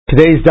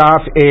Today's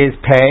daf is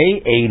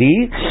Pei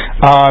 80,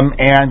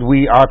 and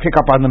we pick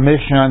up on the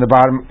Mishnah on the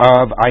bottom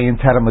of Ayin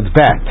Tet Amud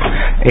Bet.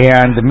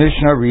 And the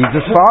Mishnah reads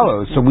as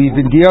follows. So we've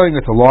been dealing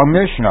with a long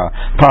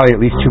Mishnah, probably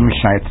at least two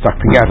Mishnahs stuck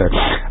together.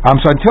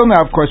 So until now,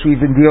 of course, we've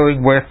been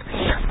dealing with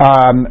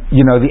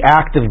the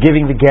act of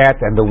giving the get,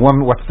 and the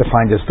woman, what's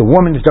defined as the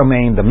woman's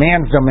domain, the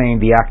man's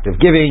domain, the act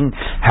of giving,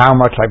 how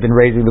much I've been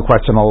raising the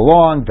question all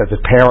along. Does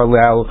it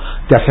parallel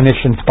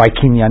definitions by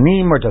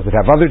Kinyanim, or does it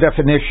have other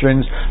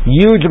definitions?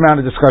 Huge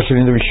amount of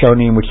discussion in the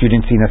Rishonim, which you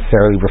didn't see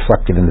necessarily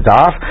reflected in the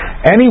daf.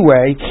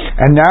 Anyway,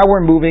 and now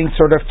we're moving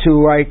sort of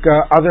to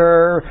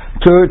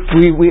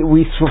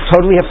we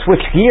totally have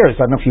switched gears.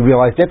 I don't know if you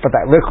realized it, but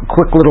that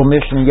quick little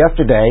mission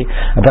yesterday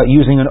about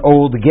using an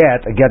old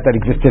get, a get that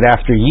existed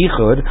after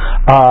Yichud,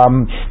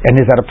 and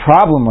is that a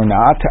problem or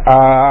not?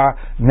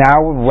 Now,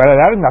 well,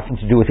 that has nothing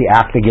to do with the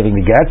act of giving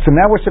the get, so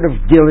now we're sort of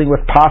dealing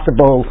with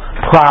possible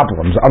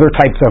problems, other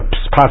types of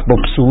possible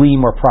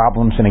psulim or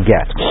problems in a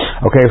get.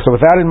 Okay, so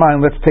with that in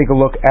mind, let's take a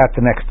look at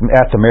the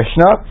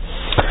Mishnah.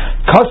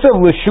 Kasav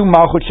l'shum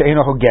malchut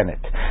she'eino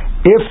hogenet.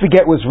 If the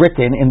get was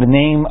written in the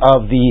name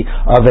of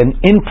an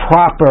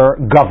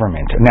improper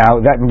government, now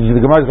that means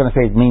the Gemara is going to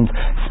say it means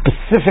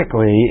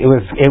specifically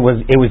it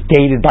was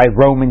dated by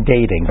Roman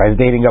dating, by the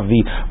dating of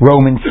the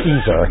Roman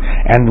Caesar,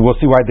 and we'll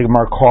see why the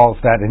Gemara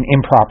calls that an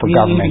improper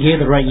government. You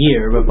gave the right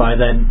year, but by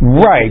then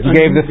you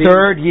gave the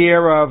third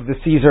year of the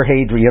Caesar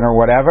Hadrian or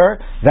whatever.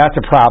 That's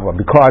a problem,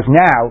 because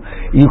now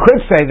you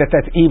could say that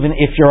that's even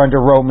if you're under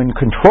Roman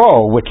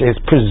control, which is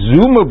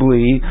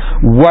presumably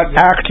what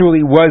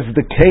actually was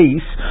the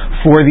case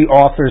for the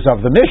authors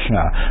of the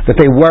Mishnah, that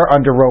they were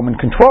under Roman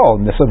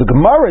control. And so the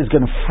Gemara is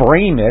going to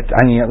frame it,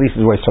 I mean, at least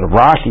the way sort of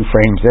Rashi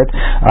frames it,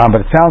 but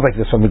it sounds like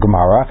this from the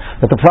Gemara,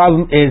 that the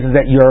problem is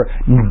that you're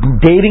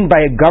dating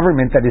by a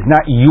government that is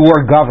not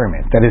your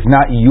government, that is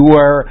not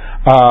your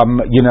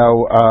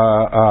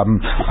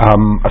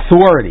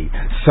authority.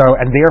 So,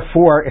 and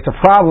therefore it's a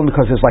problem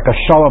because there's like a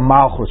Shalom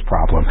Malchus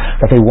problem,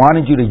 that they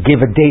wanted you to give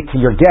a date to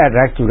your get,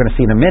 actually we're going to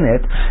see in a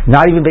minute,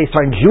 not even based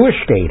on Jewish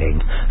dating.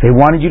 They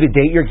wanted you to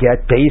date your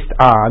get based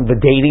on the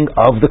dating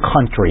of the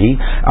country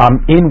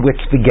in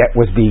which the get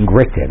was being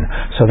written.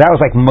 So that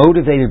was like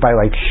motivated by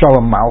like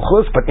Shalom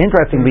Malchus, but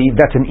interestingly,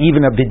 that's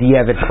even a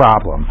b'diavad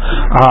problem.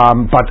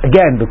 But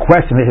again, the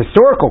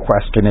historical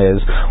question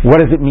is, what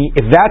does it mean,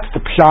 if that's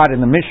the pshat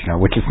in the Mishnah,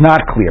 which is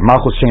not clear,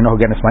 Malchus she'eino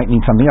hogenes might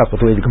mean something else, but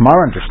the way the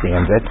Gemara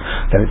understands it,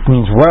 that it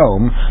means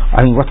Rome,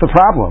 I mean, what's the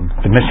problem?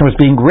 The Mishnah was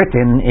being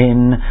written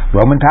in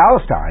Roman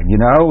Palestine,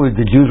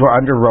 the Jews were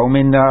under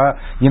Roman,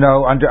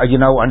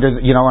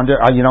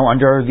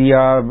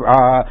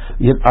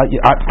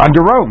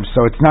 under Rome.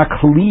 So it's not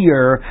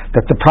clear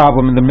that the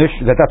problem in the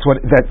Mishnah, that's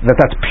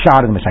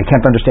pshat in the Mishnah. I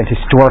can't understand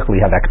historically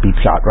how that could be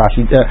pshat.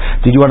 Rashi,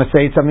 did you want to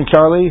say something,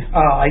 Charlie?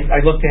 I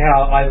looked at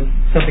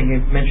something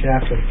you mentioned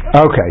after.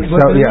 Okay,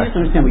 so yeah. I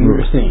understand what you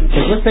were saying.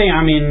 So let's say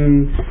I'm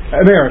in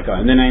America,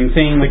 and then I'm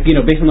saying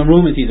based on the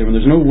Roman Caesar, when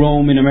there's no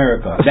Rome in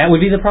America, that would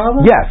be the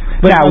problem? Yes.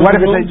 But now, what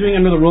if it's doing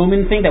under the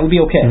Roman thing? That would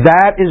be okay.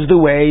 That is the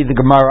way the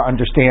Gemara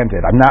understands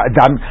it. I'm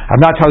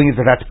not telling you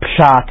that that's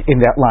pshat in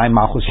that line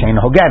Malchus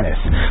she'eino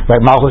hogenes. Right?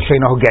 Malchus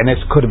she'eino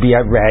hogenes could be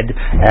read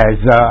as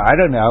I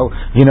don't know.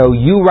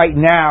 You right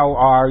now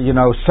are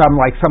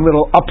some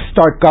little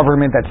upstart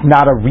government that's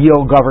not a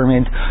real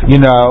government.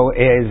 You're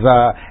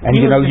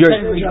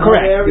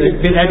correct.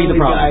 That'd be the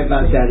problem.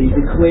 About that. He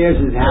declares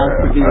his house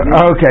to be.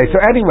 Okay. So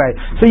anyway,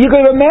 so you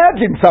can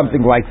imagine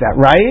something like that,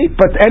 right?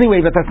 But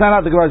anyway, that's not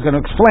how the Gemara is going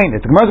to explain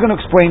it. The Gemara is going to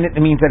explain it.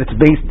 It means that it's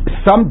based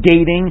some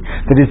dating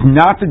that is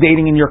not the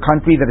dating in your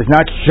country, that is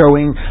not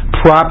showing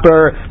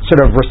proper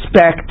sort of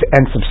respect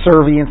and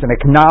subservience and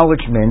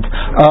acknowledgement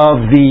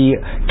of the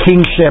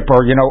kingship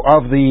or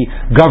of the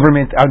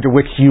government under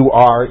which you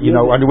are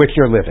under which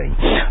you're living.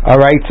 All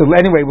right. So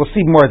anyway, we'll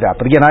see more of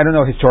that. But again, I don't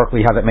know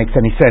historically how that makes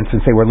any sense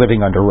since they were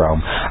living under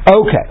Rome.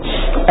 Okay.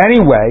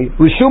 Anyway,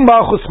 Lishum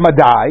Malchus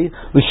Madai,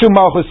 Lishum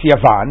Malchus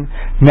Yavan.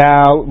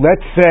 Now,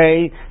 let's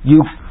say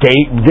you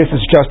date. This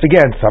is just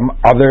again some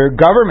other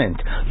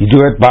government. You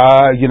do it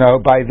by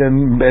by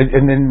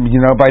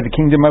the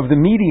kingdom of the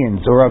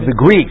Medians or of the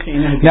Greeks.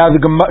 Now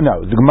the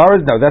Gemara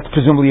that's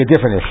presumably a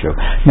different issue.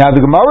 Now the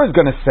Gemara is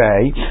going to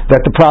say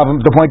that the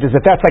point is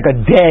that that's like a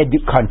dead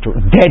country,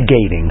 dead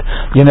gating.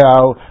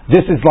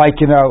 This is like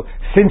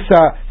since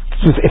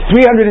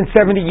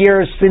 370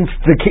 years since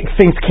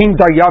King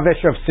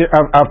Daryavesh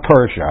of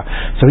Persia.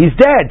 So he's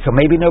dead, so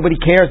maybe nobody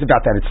cares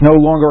about that. It's no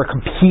longer a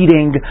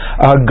competing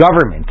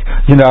government.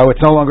 It's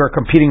no longer a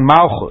competing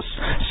malchus.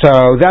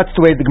 So that's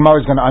the way the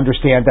Gemara is going to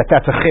understand that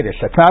that's a chiddush.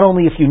 That's not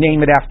only if you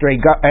name it after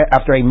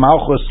a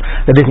malchus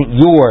that isn't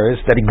yours,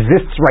 that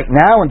exists right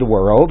now in the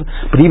world,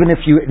 but even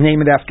if you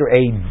name it after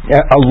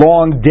a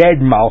long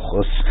dead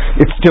malchus,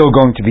 it's still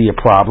going to be a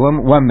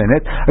problem. 1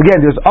 minute.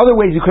 Again, there's other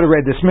ways you could have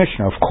read this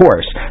Mishnah, of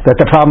course. that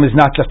the problem is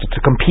not just it's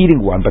a competing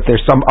one, but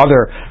there's some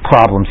other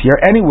problems here.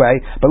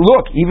 Anyway, but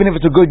look, even if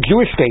it's a good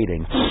Jewish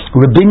dating,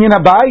 Binyan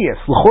Abayis,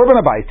 L'chorban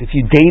Abayis, if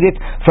you date it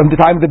from the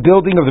time of the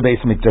building of the Beis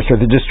Hamikdash or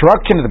the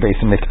destruction of the Beis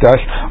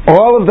Hamikdash,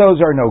 all of those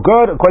are no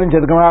good, according to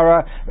the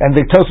Gemara, and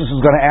the Tosfos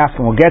is going to ask,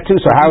 and we'll get to,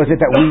 so how is it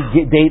that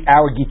we date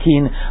our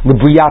Gittin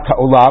L'Briyat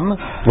HaOlam,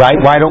 right?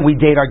 Why don't we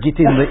date our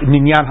Gittin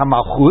Minyan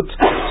HaMalchut?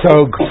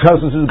 So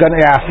Tosfos is going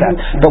to ask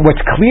that. But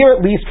what's clear,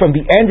 at least from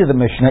the end of the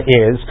Mishnah,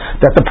 is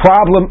that the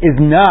problem is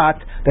not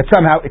that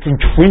somehow it's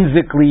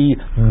intrinsically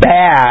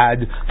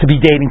bad to be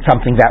dating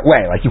something that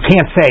way. Like, you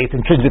can't say it's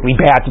intrinsically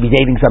bad to be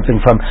dating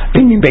something from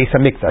Binyan Beis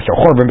Hamikdash or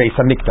Chorban Beis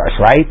Hamikdash,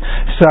 right?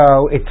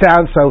 So it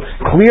sounds so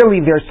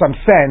clearly there's some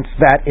sense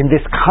that in this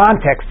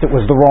context it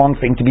was the wrong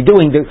thing to be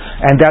doing,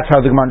 and that's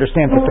how the Gemara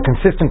understands that the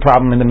consistent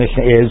problem in the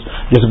Mishnah is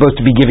you're supposed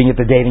to be giving it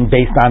the dating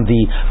based on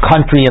the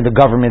country and the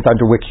government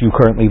under which you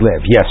currently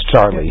live. Yes,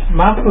 Charlie.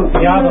 Malchut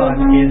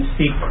Yavan is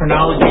the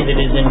chronology that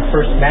is in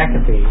First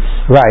Maccabees.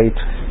 Right.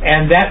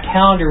 And that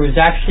calendar was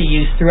actually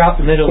used throughout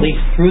the Middle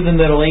East, through the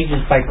Middle Ages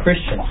by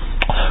Christians.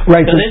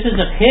 Right. So this is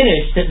a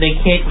finish that they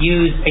can't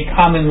use a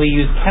commonly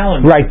used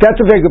calendar. Right, that's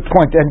a very good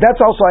point. And that's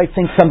also, I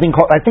think, something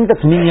called, I think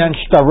that's Minyan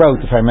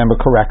Shtarot, if I remember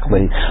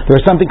correctly. There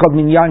was something called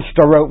Minyan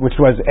Shtarot, which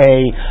was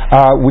a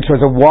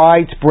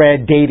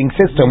widespread dating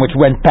system, which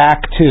went back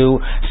to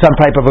some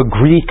type of a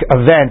Greek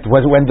event.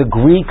 Was it when the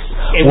Greeks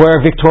were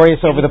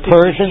victorious over the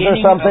Persians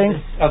or something?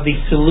 Of the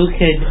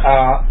Seleucid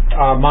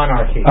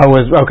monarchy. Oh,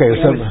 okay.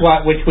 So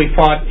which we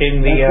fought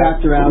in the...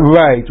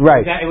 Right.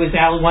 It was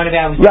one of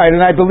Alexander's... Right, and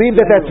I believe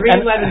that's...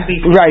 311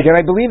 BC. Right, and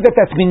I believe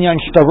that's Minyan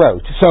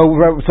Shtarot. So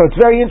it's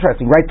very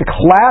interesting, right? The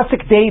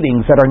classic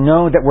datings that are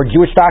known that were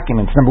Jewish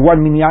documents, number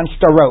one, Minyan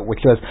Shtarot, which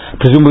was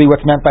presumably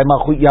what's meant by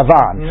Malchut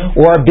Yavan,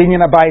 or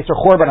Binyan Abayis or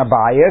Chorban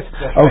Abayis,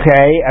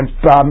 okay, and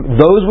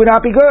those would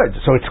not be good.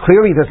 So it's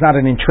clearly there's not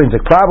an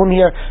intrinsic problem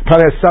here.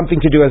 Probably has something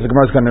to do, as the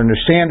Gemara is going to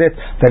understand it,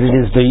 that it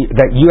is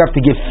that you have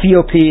to give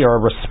fealty or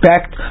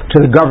respect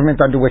to the government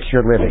under which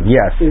you're living.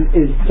 Yes.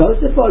 Does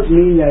it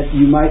mean that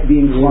you might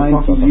be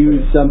inclined to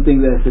use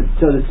something that's,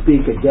 so to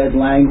speak, a dead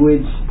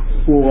language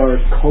for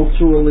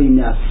culturally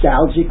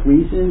nostalgic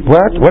reasons?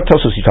 What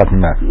Tosfos are you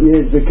talking about?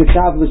 The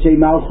Katav L'Shei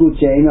Malchut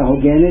She'ena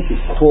Hogenet is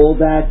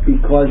called that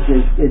because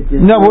it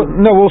No,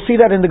 we'll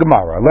see that in the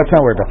Gemara. Let's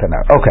not worry about that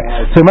now. Okay.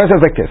 So the Gemara says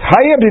like this: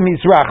 Haya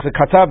b'Mizrach the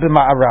Katav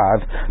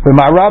b'Ma'arav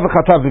the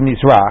Katav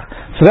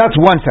b'Mizrach. So that's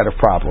one set of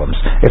problems.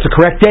 It's a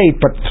correct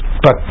date, but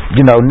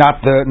not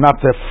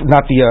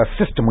the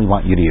system we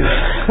want you to use.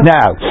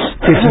 Now,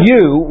 if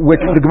you,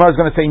 which the Gemara is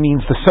going to say means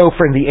the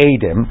Sofer and the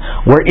Adim,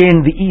 were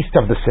in the east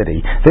of the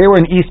city, they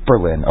were in East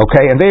Berlin,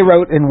 okay, and they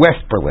wrote in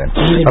West Berlin,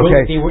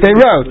 okay. They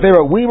wrote.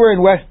 We were in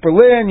West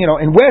Berlin,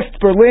 in West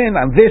Berlin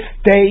on this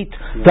date,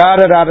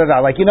 da da da da da.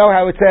 Like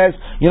how it says,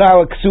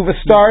 how a ksuva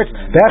starts,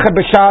 Be'echad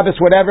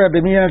b'Shabbos, whatever,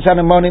 b'minyan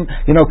shanamonim,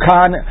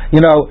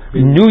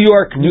 New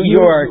York,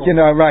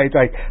 right,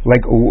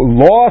 like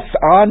Los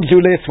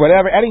Angeles,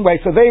 whatever. Anyway,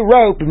 so they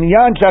wrote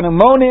b'minyan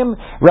shanamonim,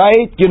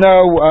 right,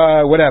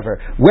 whatever,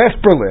 West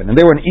Berlin, and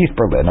they were in East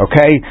Berlin,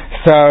 okay.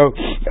 So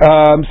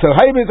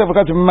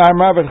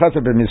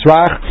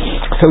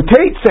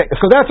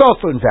So that's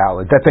also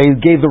invalid, that they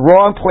gave the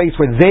wrong place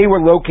where they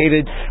were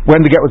located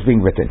when the get was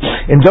being written.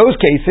 In those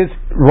cases,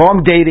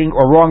 wrong dating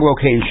or wrong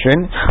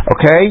location,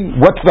 okay,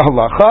 what's the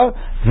halacha?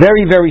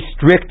 Very, very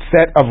strict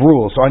set of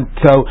rules.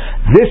 So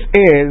this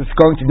is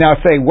going to now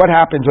say what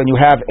happens when you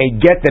have a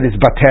get that is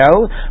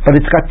batel, but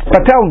it's got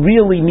batel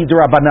really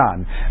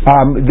midrabanan.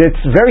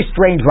 It's very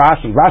strange.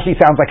 Rashi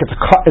sounds like it's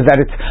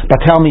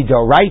batel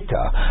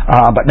midoraita,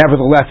 but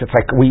nevertheless it's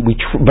like we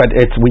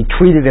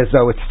treat it as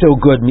though it's still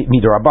good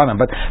midrabanan.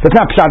 But that's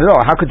not pshat at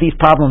all. How could these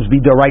problems be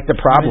doraita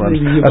problems?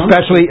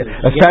 Especially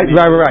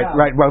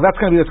right. Well,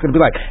 that's going to be what's going to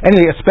be like.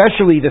 Anyway,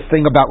 especially this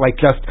thing about like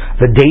just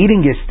the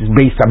dating is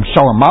based on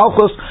shalom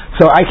malchus.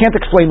 So I can't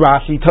explain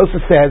Rashi.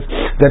 Tosfos says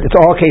that it's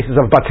all cases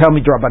of batel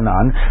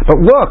midrabanan. But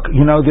look,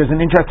 there's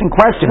an interesting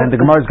question, and the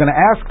Gemara is going to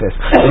ask this.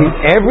 In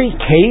every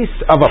case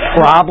of a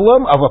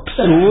problem, of a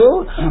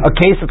psul, a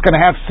case that's going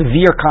to have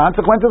severe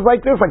consequences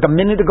like this, like a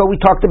minute ago we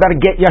talked about a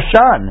get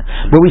yashan,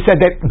 where we said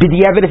that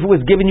b'diavad, if it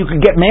was given, you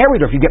could get married,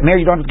 or if you get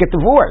married, you don't have to get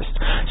divorced.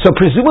 So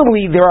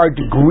presumably there are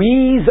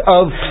degrees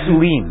of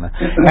psulim,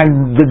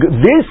 and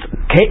this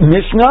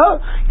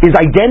Mishnah is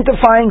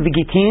identifying the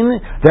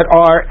Gittin that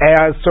are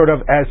as sort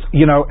of as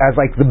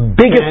like the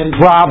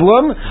biggest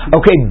problem.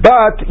 Okay,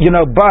 but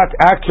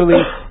actually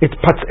it's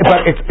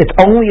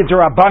only a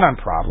derabanan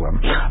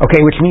problem. Okay,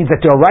 which means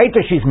that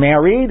d'oraita she's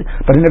married,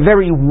 but in a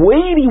very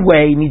weighty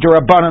way,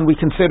 mid'rabanan we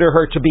consider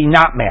her to be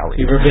not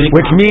married,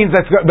 which means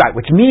that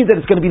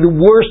it's going to be the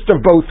worst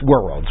of both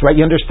worlds. Right?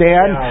 You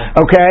understand?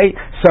 Yeah. Okay,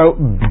 So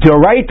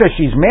Doraita,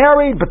 she's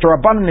married, but the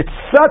Rabbanan, it's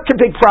such a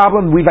big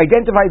problem. We've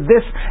identified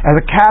this as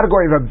a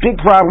category of a big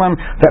problem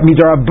that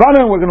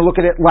Rabbanan, we're going to look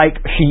at it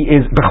like she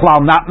is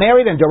Bechlal not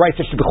married, and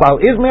Doraita she Bechlal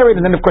is married,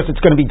 and then of course it's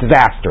going to be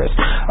disastrous.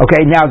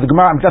 Okay, now the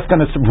Gemara, I'm just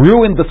going to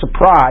ruin the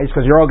surprise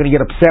because you're all going to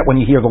get upset when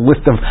you hear the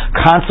list of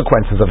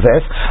consequences of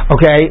this.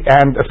 Okay,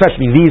 and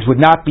especially these would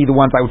not be the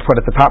ones I would put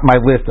at the top of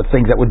my list of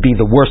things that would be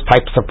the worst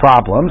types of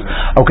problems.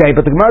 Okay,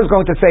 but the Gemara is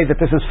going to say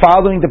that this is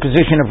following the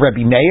position of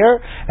Rabbi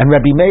Meir, and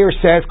Rabbi Meir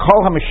says,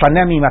 Kol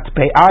ha-mishanemi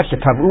matpe'ah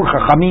shetavu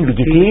chachamim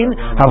b'gitin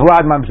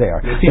havlad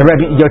mamzer.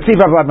 Yotziv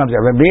havlad mamzer.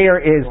 Rabbi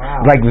Meir is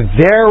like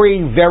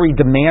very, very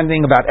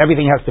demanding about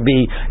everything has to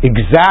be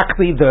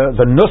exactly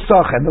the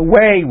nusach and the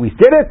way we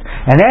did it,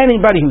 and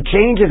anybody who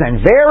changes and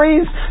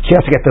varies, she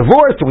has to get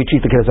divorced, or we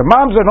treat the kid as a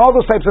mamzer, and all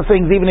those types of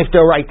things, even if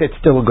they're right, it's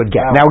still a good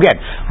get. Now again,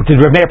 did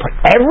Rabbi Meir put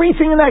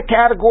everything in that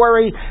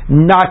category?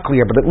 Not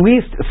clear, but at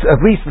least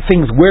the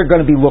things we're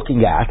going to be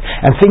looking at,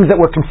 and things that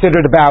we're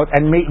considered about,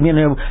 and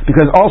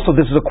because also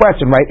this is a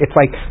question, right? It's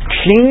like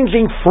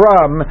changing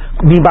from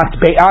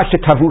mimatbe'ah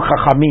shetavu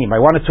chachamim. I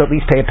wanted to at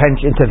least pay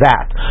attention to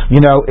that.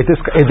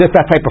 If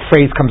that type of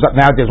phrase comes up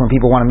nowadays when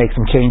people want to make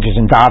some changes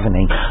in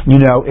davening,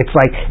 it's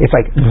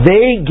like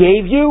they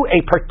gave you a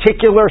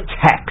particular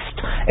text,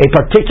 a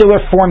particular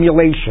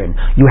formulation.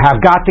 You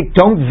have got to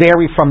don't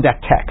vary from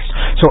that text.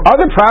 So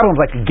other problems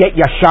like get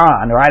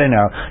yashan, or I don't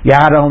know, you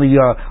had only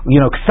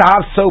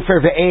ksav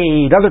sofer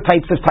ve'aid, other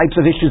types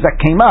of issues that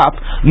came up.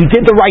 You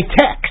did the right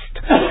text.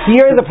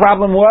 Here the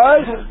problem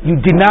was you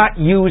did not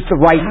use the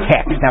right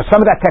text. Now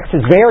some of that text is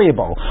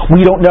variable.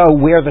 We don't know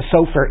where the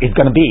sofer is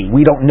going to be.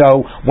 We don't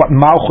know what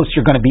malchus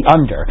you're going to be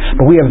under.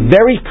 But we have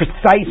very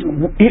precise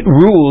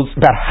rules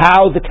about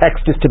how the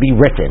text is to be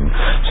written.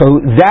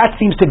 So that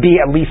seems to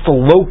be at least the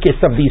locus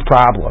of these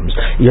problems.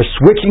 You're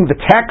switching the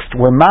text,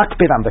 we're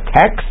makbid on the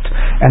text,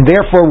 and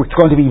therefore it's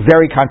going to be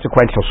very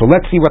consequential. So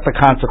let's see what the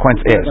consequence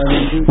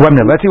is. 1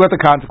 minute, let's see what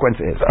the consequence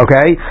is.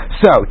 Okay?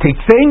 So,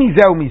 Teitzei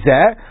mizeh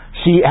mizeh,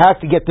 she has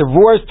to get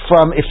divorced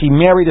from if she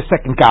married a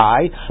second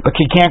guy, but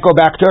she can't go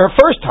back to her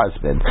first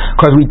husband,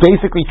 because we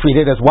basically treat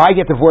it as why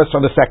get divorced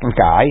from the second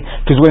guy,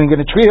 because we're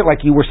going to treat it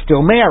like you were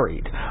still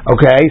married.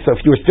 Okay, so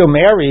if you were still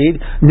married,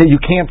 then you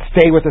can't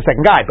stay with the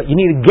second guy, but you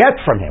need a get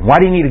from him.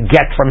 Why do you need a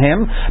get from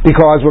him?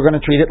 Because we're going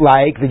to treat it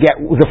like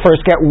the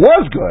first get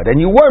was good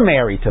and you were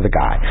married to the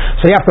guy,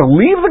 so you have to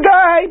leave the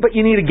guy, but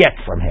you need a get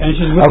from him.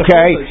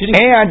 Okay,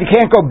 and you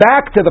can't go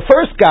back to the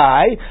first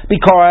guy,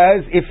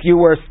 because if you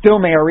were still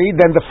married,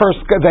 then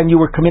then you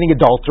were committing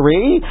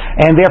adultery,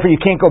 and therefore you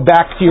can't go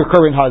back to your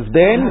current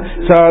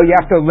husband, so you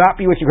have to not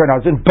be with your current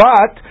husband,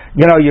 but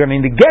you're going to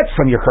need to get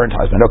from your current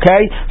husband.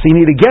 Okay, so you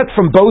need to get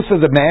from both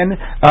of the men,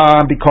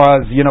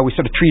 because we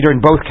sort of treat her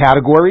in both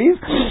categories.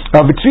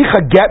 She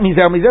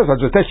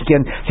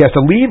has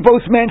to leave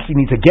both men, she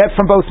needs to get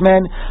from both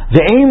men.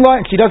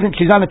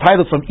 She's not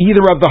entitled from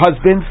either of the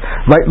husbands,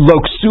 like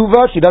lo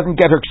ksuva, she doesn't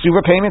get her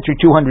ksuva payment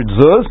through 200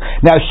 zuz.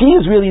 Now she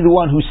is really the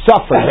one who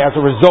suffered as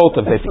a result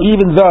of this,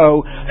 even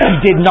though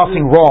she did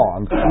nothing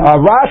wrong.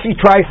 Rashi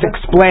tries to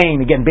explain,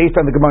 again, based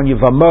on the Gemara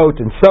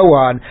Yevamot and so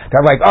on,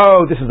 that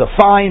this is a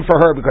fine for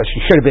her because she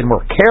should have been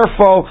more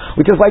careful,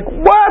 which is like,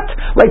 what?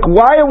 Like,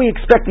 why are we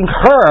expecting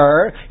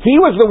her?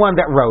 He was the one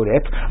that wrote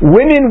it.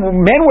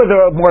 Men were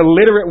the more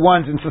literate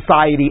ones in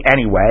society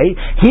anyway.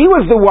 He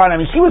was the one,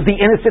 she was the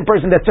innocent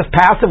person that's just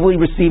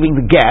passively receiving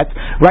the get,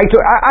 right? So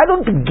I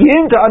don't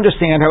begin to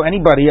understand how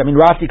anybody,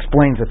 Rashi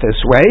explains it this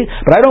way,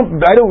 but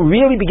I don't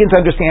really begin to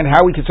understand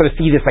how we can sort of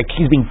see this like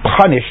she's being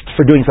punished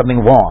for doing something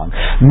wrong.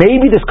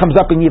 Maybe this comes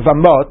up in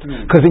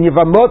Yevamot, because in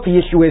Yevamot the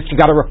issue is she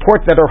got a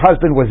report that her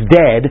husband was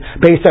dead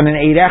based on an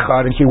Eid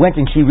Echad, and she went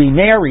and she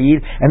remarried,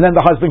 and then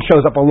the husband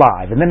shows up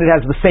alive, and then it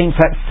has the same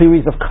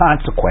series of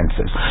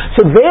consequences.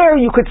 So there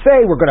you could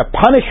say we're going to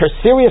punish her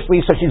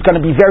seriously, so she's going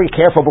to be very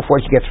careful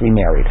before she gets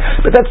remarried.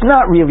 But that's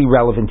not really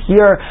relevant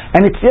here,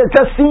 and it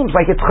just seems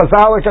like it's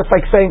Chazal, or just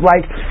like saying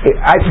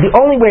the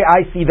only way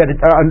I see that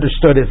it's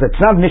understood is that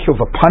it's not an issue of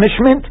a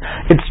punishment,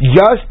 it's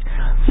just,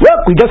 look,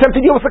 we just have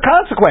to deal with the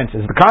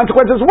consequences. The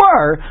consequences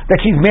were that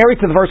she's married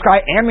to the first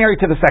guy and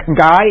married to the second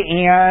guy,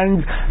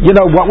 and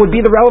what would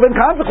be the relevant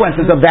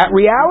consequences of that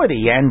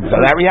reality? And so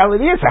that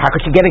reality is, how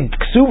could she get a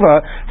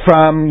ksuva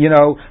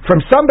from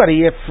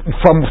somebody if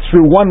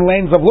through one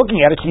lens of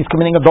looking at it she's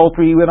committing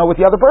adultery with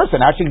the other person?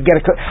 How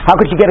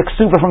could she get a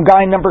ksuva from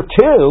guy number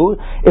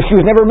 2 if she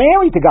was never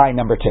married to guy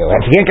number 2? And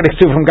she can't get a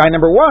ksuva from guy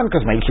number 1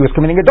 because maybe she was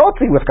committing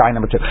adultery with guy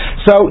number 2.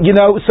 So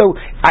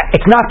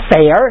it's not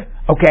fair.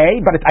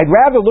 Okay, but I'd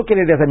rather look at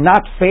it as a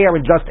not fair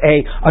and just a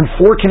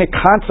unfortunate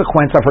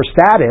consequence of her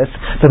status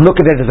than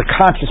look at it as a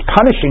conscious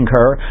punishing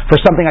her for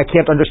something I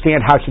can't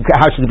understand how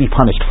she'd be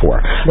punished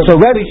for. Well, so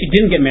let's say she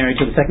didn't get married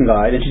to the second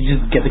guy, then she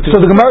just get the.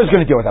 So the Gemara is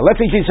going to deal with that.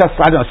 Let's say she's just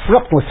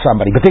slept with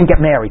somebody but didn't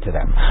get married to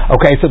them.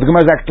 Okay, so the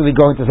Gemara is actually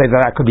going to say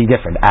that could be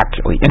different.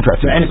 Actually,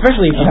 interesting. And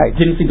especially if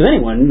she didn't sleep with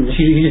anyone,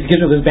 she just gives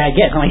her this bad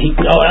get. I'm like,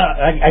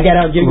 I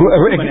got out.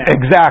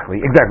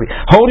 Exactly.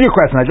 Hold your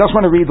question. I just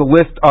want to read the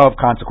list of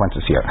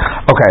consequences here.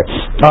 Okay.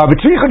 But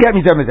tzricha get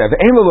mizer mizer. The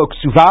ein lo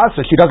ksuva,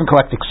 so she doesn't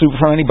collect the ksuva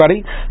from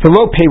anybody. The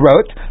lo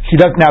peirot, she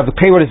does. Now the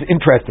peirot is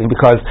interesting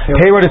because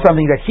peirot is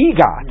something that he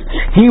got.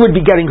 He would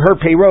be getting her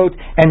peirot,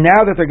 and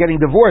now that they're getting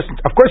divorced,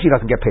 of course he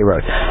doesn't get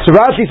peirot. So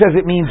Rashi says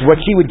it means what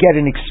she would get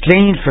in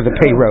exchange for the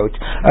peirot.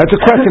 It's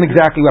a question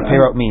exactly what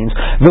peirot means.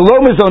 The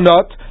lo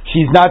mizonot,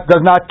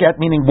 does not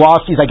get, meaning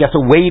while she's, I guess,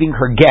 awaiting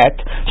her get,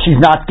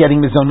 she's not getting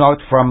mizonot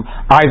from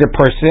either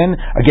person.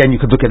 Again, you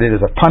could look at it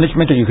as a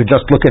punishment, or you could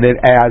just look at it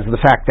as the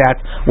fact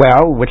that,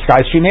 well, which guy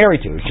is she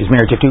married to? She's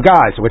married to two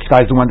guys, so which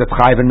guy is the one that's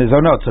chayiv in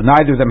mizonot? So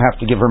neither of them have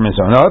to give her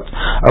mizonot,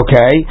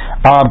 okay?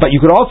 But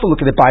you could also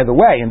look at it, by the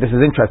way, and this is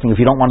interesting, if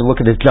you don't want to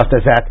look at it just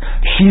as that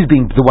she's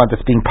being the one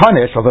that's being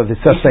punished, although this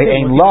does say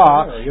ain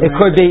law, it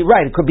could be,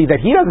 right, it could be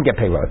that he doesn't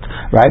get peirot,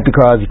 right?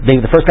 Because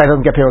the first guy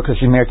doesn't get peirot because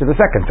she's married to the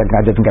second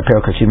guy doesn't get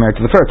peirot because she's married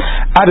to the first.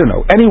 I don't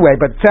know. Anyway,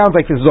 but it sounds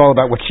like this is all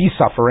about what she's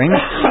suffering.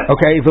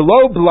 Okay,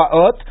 v'lo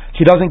bla'ot,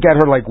 she doesn't get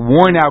her like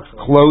worn out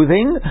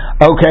clothing.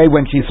 Okay,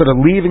 when she's sort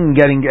of leaving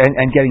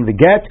and getting the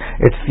get,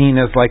 it's seen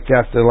as like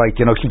just like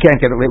she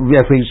can't get it.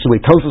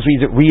 Tosos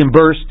reads it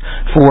reimbursed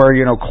for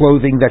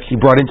clothing that she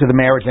brought into the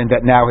marriage and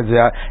that now has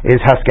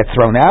to get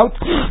thrown out.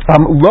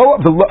 Lo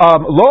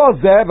al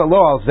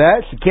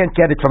zeh, she can't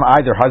get it from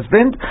either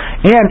husband.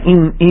 And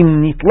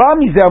in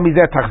nitla mizer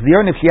mizer tachzir,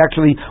 and if she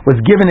actually was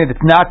given it,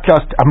 it's not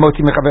just a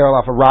motzi mechaver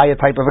off a raya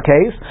type of a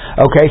case.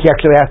 Okay, she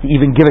actually has to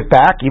even give it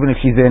back, even if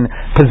she's in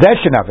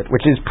possession of it,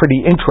 which is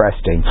pretty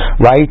interesting,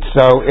 right?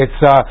 So it's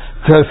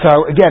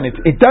so again,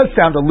 it does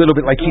sound a little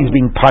bit like she's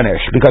being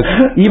punished, because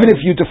even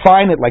if you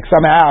define it like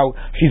somehow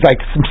she's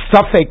like some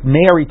suffix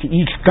married to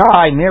each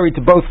guy, married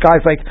to both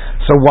guys, like,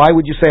 so why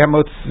would you say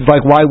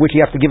like why would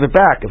she have to give it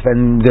back if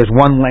then there's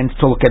one lens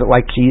to look at it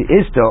like she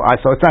is still?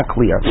 So it's not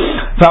clear.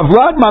 So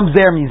Vlad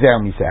mamzer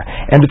mizer mizer,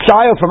 and the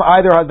child from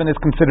either husband is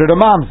considered a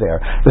mamzer.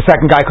 The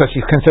second guy because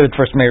she's considered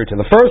first married to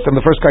the first, and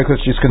the first guy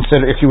because she's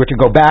considered, if she were to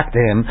go back to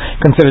him,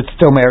 considered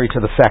still married to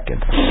the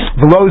second.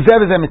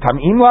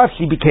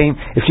 She became,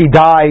 if she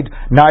died,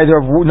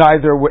 neither,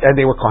 and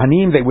they were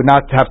kohanim, they would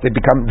not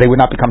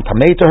become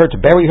tamei to her, to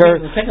bury her.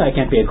 The second guy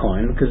can't be a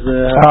kohen because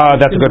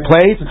that's a good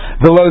place.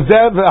 The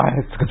lozev,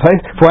 it's a good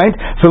point.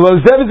 So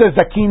lozev is a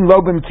zakin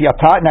lobim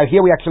tiata. Now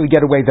here we actually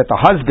get away that the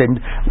husband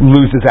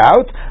loses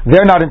out.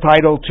 They're not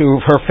entitled to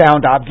her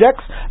found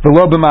objects. The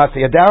lobim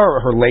asiyadar,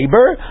 or her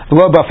labor. The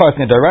lobim afas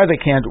nidara, they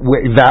can't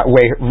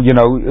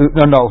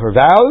annul her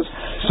vows.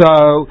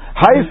 So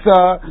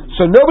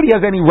so nobody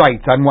has any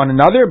rights on one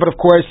another, but of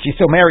course she's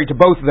still married to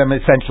both of them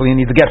essentially and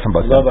needs a get from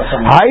both of them.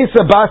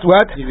 Haisa bas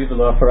what? Did you read the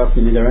law for us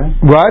in the direct?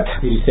 What?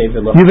 Did you save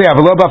the law? Yeah,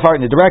 the law bafar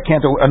in the direct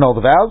can't annul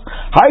the vows.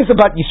 Haisa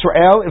bat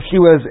Yisrael, if she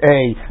was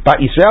a bat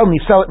Yisrael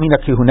nifsalet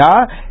mina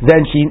kihuna,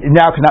 then she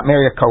now cannot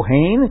marry a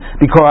kohen,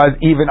 because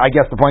even, I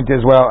guess the point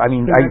is, well, I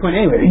mean,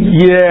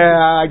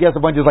 I guess the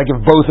point is like if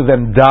both of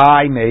them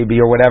die maybe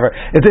or whatever.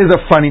 It is a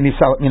funny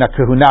nifsalet mina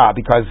kihuna,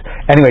 because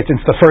anyway,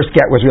 since the first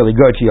get was really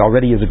good, she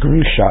already is a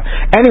grusha.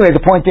 Anyway,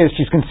 the point is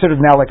she's considered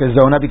now like a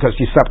zona because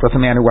she slept with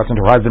a man who wasn't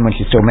her husband when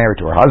she's still married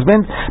to her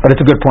husband. But it's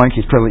a good point.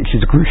 She's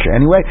a grusha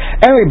anyway.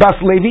 Anyway, Bas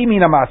Levi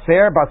mina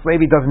maser. Bas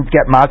Levi doesn't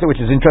get maser,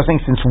 which is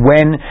interesting. Since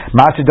when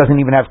maser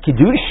doesn't even have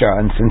kedusha,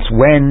 and since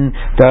when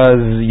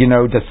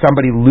does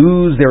somebody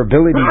lose their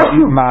ability to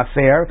eat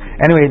maser?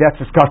 Anyway,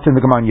 that's discussed in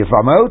the Gemara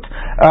Yevamot.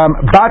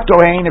 Bat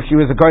Kohen, if she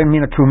was a Kohen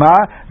mina truma,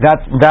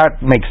 that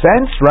makes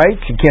sense,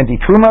 right? She can't eat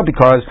truma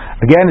because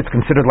again, it's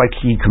considered like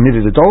she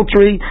committed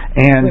adultery,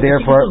 and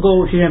therefore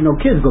she have no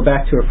kids. Go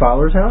back to her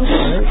father's house.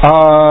 Right?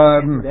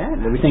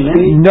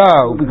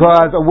 No,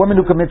 because a woman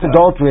who commits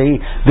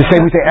adultery, the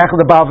same we say echad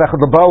lebal v'echad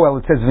leboel,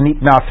 it says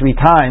v'nitna 3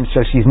 times,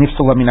 so she's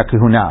nifsula mina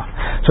kahuna.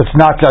 So it's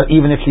not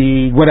even if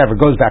she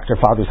goes back to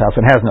her father's house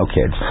and has no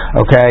kids.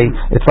 Okay,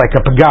 it's like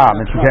a pagam,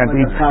 and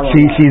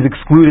she's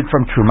excluded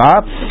from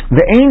truma.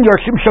 The ein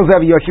yoshim shozav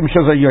yoshim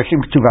shozav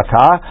yoshim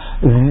ktuvata.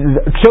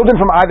 Children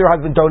from either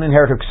husband don't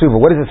inherit her ksuva.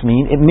 What does this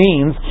mean? It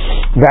means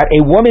that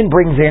a woman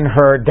brings in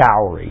her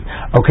dowry.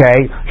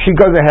 Okay, she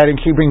goes ahead and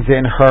she brings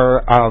in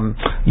her,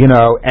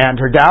 and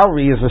her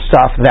dowry is the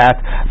stuff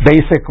that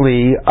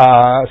basically,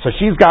 so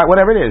she's got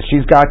whatever it is.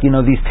 She's got,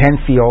 these 10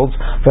 fields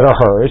that are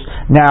hers.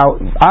 Now,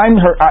 I'm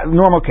her,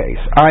 normal case,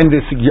 I'm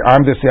this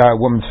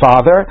woman's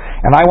father,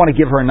 and I want to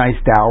give her a nice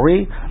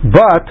dowry,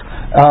 but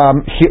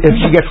if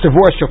she gets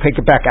divorced, she'll take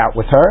it back out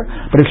with her.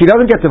 But if she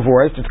doesn't get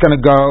divorced, it's going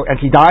to go, and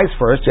she dies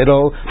first,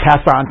 it'll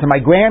pass on to my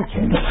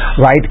grandkids,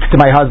 right? To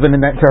my husband,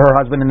 and then to her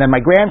husband, and then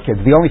my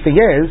grandkids. The only thing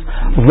is,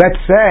 let's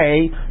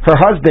say her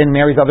husband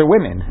marries other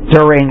women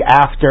during,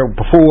 after,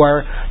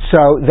 before.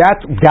 So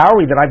that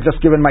dowry that I've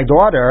just given my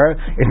daughter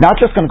is not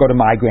just going to go to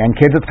my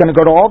grandkids, it's going to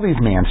go to all these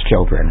man's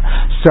children.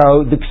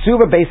 So the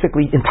ksuva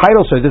basically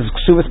entitles her, this is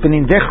ksuva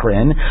spinin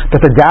dichrin, that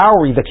the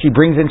dowry that she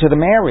brings into the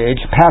marriage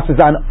passes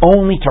on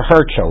only to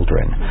her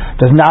children,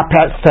 does not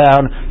pass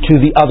down to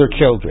the other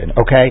children,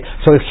 okay?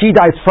 So if she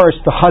dies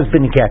first, the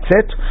husband gets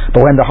it,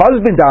 but when the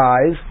husband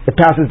dies, it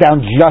passes down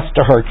just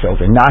to her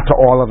children, not to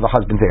all of the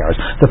husband's heirs,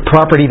 the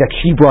property that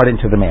she brought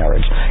into the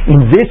marriage.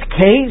 In this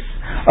case,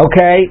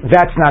 okay,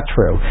 that's not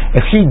true.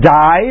 If she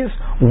dies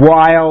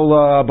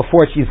while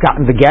before she's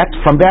gotten the get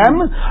from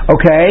them,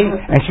 okay,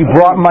 and she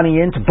brought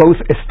money into both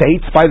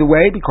estates, by the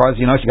way, because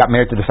she got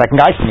married to the second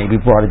guy, she maybe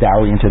brought a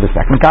dowry into the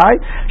second guy.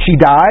 She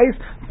dies,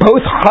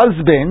 both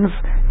husbands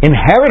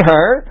inherit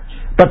her.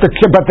 But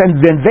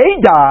then they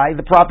die,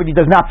 the property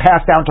does not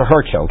pass down to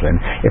her children.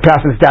 It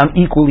passes down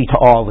equally to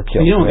all the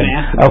children. You know what I'm going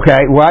to ask about.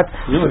 Okay, what?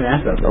 You know what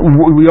I'm going to ask about.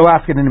 We'll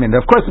ask it in a minute.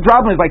 Of course, the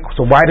problem is,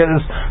 so why does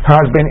her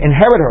husband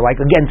inherit her?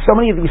 Again, so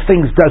many of these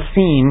things does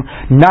seem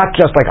not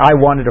just I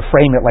wanted to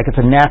frame it like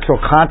it's a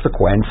natural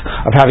consequence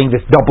of having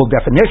this double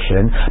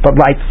definition, but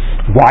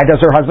why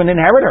does her husband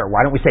inherit her?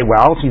 Why don't we say,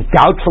 well, she's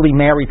doubtfully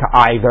married to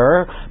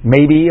either,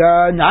 maybe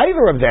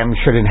neither of them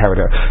should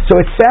inherit her. So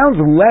it sounds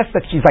less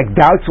that she's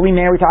doubtfully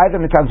married to either,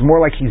 and it sounds more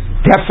like she's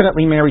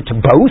definitely married to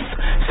both,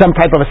 some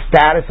type of a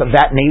status of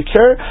that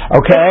nature,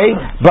 okay?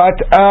 But,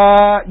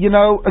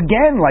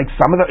 again,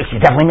 some of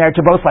she's definitely married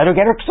to both, let her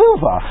get her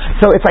ksuva.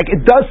 So it's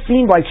it does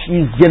seem like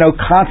she's,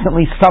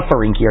 constantly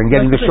suffering here and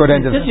getting the short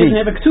end of the stick. She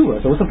doesn't have a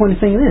ksuva, so what's the point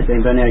of saying this?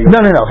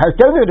 No. Her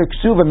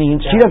ksuva means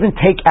she doesn't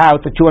take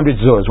out the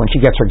 200 zuz when she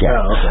gets her get.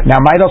 Oh, okay.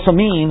 Now, it might also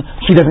mean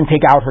she doesn't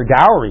take out her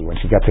dowry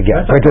when she gets a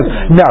get.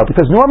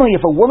 Because normally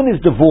if a woman is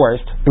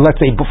divorced, let's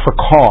say for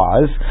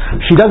cause,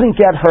 she doesn't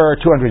get her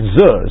 200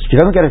 zuz. She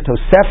doesn't get a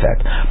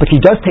tosefet, but she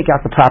does take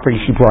out the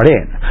property she brought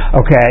in.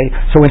 Okay?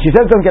 So when she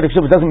says doesn't get a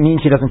ksuva, it doesn't mean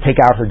she doesn't take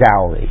out her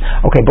dowry.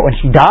 Okay, but when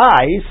she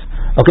dies,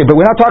 okay, but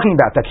we're not talking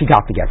about that she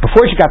got the get.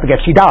 Before she got the get,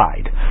 she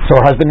died. So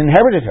her husband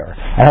inherited her.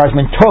 And her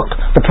husband took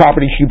the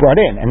property she brought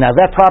in. And now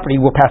that property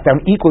will pass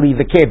down equally to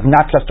the kids,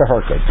 not just to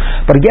her kids.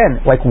 But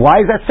again, why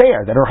is that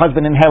fair? That her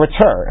husband inherits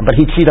her, but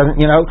she doesn't,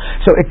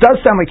 So it does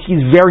sound like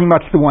she's very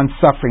much the one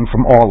suffering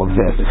from all of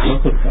this.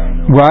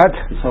 What?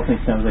 This whole thing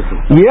sounds like I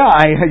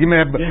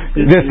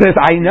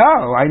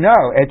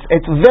know.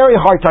 It's very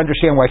hard to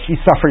understand why she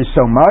suffers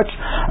so much.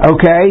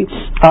 Okay?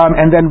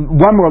 And then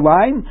one more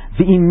line.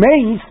 The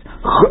immense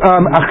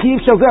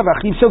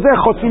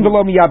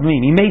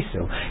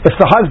if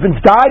the husbands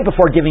died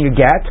before giving a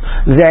get,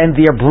 then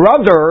their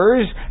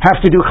brothers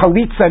have to do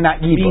chalitza not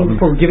yibum.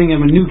 Before giving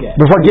him a new get.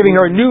 Before giving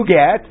her a new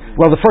get,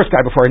 the first guy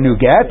before a new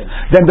get,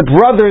 then the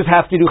brothers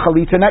have to do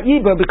chalitza not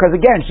yibum, because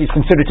again, she's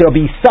considered to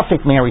be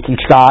suffix married to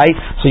each guy,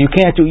 so you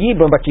can't do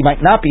yibum, but she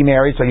might not be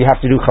married, so you have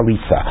to do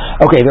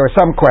chalitza. Okay, there are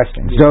some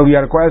questions. Joe, you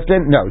had a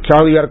question? No.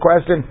 Charlie, you had a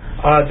question?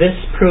 This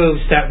proves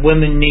that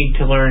women need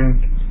to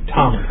learn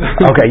Talmud.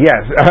 Okay,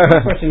 yes.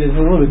 The question is a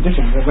little bit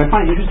different. What I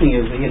find interesting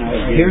is,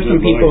 here's some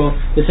people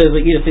that says,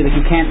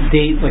 you can't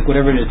date,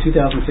 whatever it is,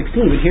 2016,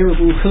 but here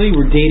clearly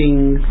we're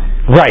dating,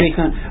 right?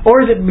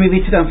 Or is it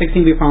maybe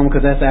 2016 be a problem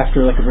because that's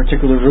after a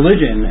particular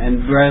religion,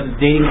 and whereas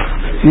dating,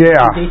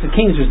 dates of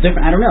kings was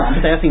different. I don't know.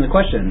 I'm just asking the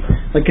question.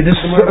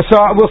 So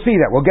we'll see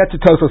that. We'll get to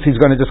Tosos.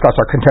 He's going to discuss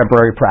our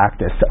contemporary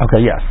practice.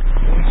 Okay, yes.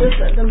 Just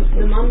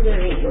the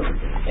mamzering,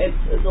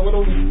 it's a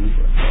little.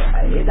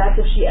 That's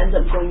if she ends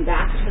up going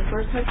back to the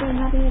first husband and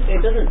having it.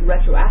 It doesn't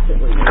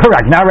retroactively.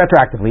 Correct, not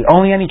retroactively.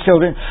 Only any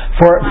children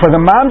for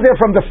the mamzer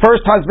from the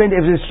first husband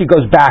if she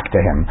goes back to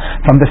him.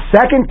 From the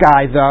second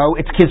guy, though,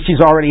 it's kids she's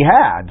already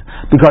had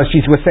because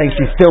she was saying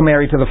she's still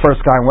married to the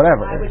first guy and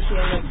whatever. Why would she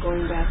end up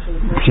going back to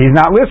the first? She's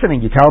not listening.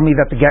 You tell me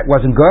that the get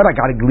wasn't good. I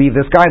got to leave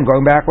this guy and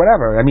going back,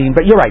 whatever. I mean,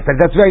 but you're right.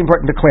 That's very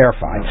important to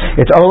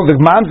clarify. It's the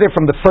mamzer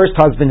from the first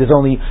husband is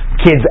only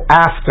kids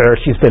after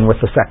she's been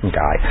with the second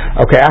guy.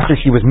 Okay, after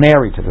she was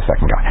married to the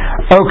second guy.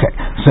 Okay,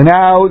 so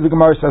now the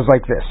Gemara says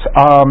like this.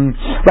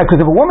 Because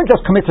if a woman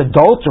just commits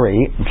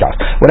adultery,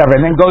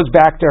 and then goes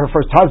back to her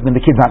first husband,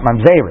 the kid's not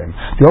mamzerim.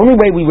 The only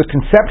way we would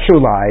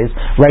conceptualize,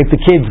 the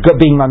kids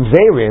being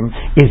mamzerim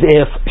is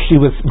if she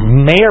was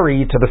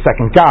married to the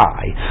second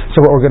guy.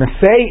 So what we're going to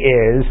say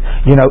is,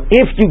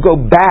 if you go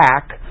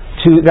back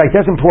to,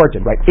 that's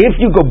important, right? If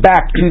you go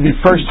back to the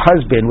first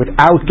husband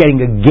without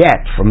getting a get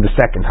from the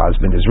second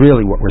husband is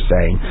really what we're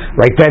saying,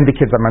 right? Then the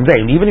kids are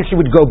mamzerim. Even if she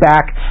would go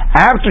back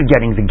after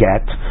getting the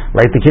get,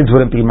 right, the kids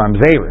wouldn't be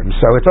mamzerim.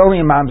 So it's only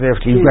a mamzer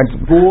if she went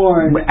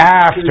born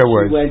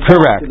afterwards.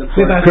 Correct.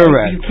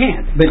 Correct. You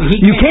can't, but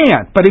you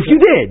can't, but if you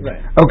did,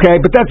 right.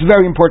 Okay, but that's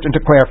very important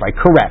to clarify.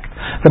 Correct.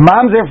 The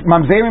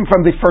mamzerim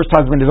from the first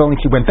husband is only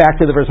she went back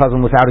to the first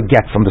husband without a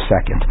get from the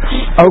second.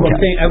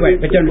 Okay.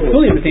 Right, but I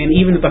fully understand,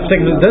 even if the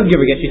second husband does give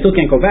her get, she still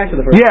can't go back to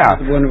the first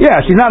husband. Yeah,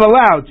 she's not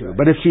allowed to,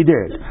 but if she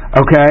did,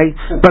 okay?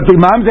 But the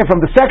mamzer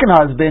from the second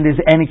husband is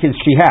any kids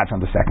she had from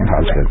the second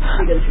husband.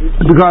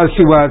 Because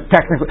she was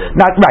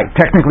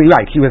technically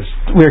right.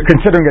 We're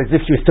considering it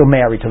as if she was still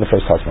married to the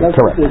first husband. That's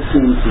correct. What this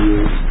seems to you,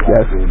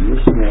 yes. The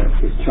Mishnah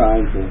is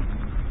trying to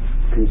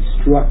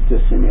construct a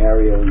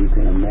scenario, you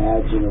can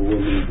imagine a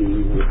woman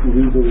being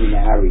legally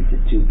married to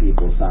two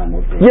people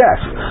simultaneously. Yes,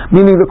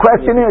 meaning the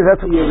question is,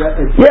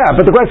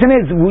 but the question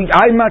is,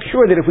 I'm not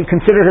sure that if we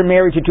consider her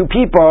married to two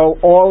people,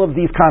 all of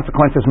these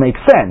consequences make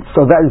sense.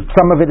 So that is,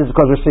 some of it is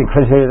because we're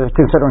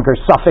considering her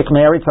suffix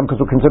married, some because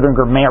we're considering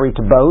her married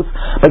to both.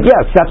 But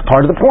yes, that's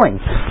part of the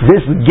point.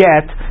 This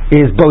get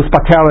is both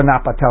patel and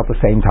not patel at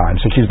the same time.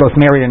 So she's both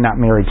married and not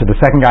married to the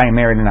second guy and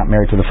married and not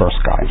married to the first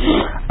guy.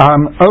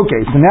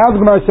 Okay, so now the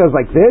Gemara says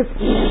like this.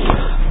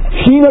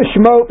 Shina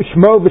shmo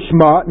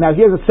v'shma. Now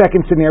here's a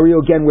second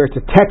scenario again where it's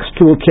a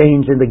textual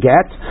change in the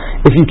get.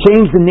 If you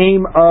change the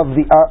name of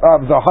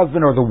the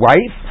husband or the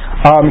wife,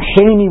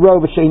 sheni ro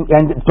v'sheni.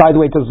 And by the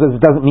way, it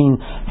doesn't mean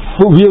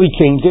really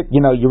change it.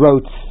 You know, you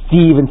wrote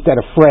Steve instead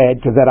of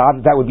Fred, because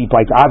that would be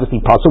like obviously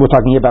possible. We're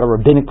talking about a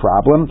rabbinic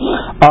problem,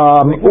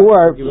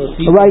 or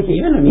right?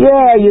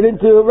 Yeah, you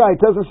didn't do it right.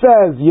 Tosa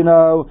says, you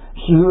know,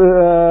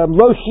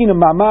 lo shina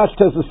mamash.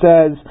 Tosa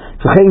says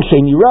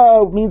sheni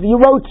ro means you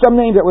wrote some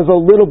name that was a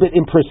little bit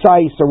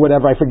imprecise or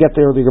whatever. I forget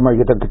the earlier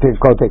Gemara. You have to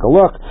go take a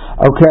look.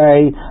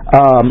 Okay,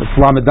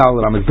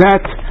 Lamadal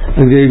Lamazet.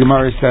 And the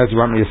Gemara says, you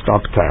want me to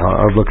stop?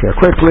 I'll look there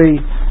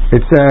quickly.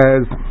 It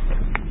says.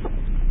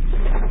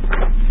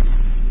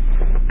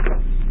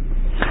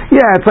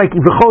 Yeah, it's like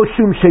v'chol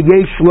shum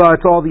sheyeshla.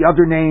 It's all the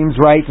other names,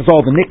 right? It's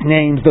all the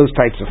nicknames, those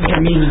types of things.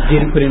 I mean,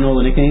 you didn't put in all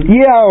the nicknames?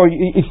 Yeah, or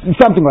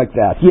something like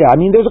that. Yeah, I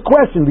mean, there's a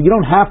question. You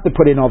don't have to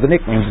put in all the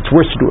nicknames. It's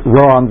worse to do it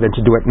wrong than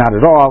to do it not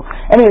at all.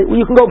 Anyway,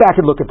 you can go back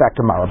and look at that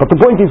tomorrow. But the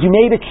point is, you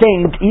made a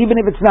change, even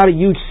if it's not a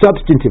huge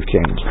substantive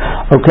change.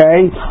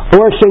 Okay?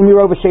 Or Shemi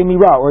Ro v'Shemi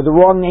Ra, or the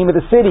wrong name of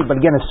the city. But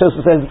again, as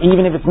Tosa says,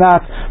 even if it's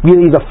not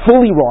really the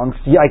fully wrong,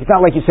 like it's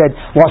not like you said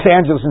Los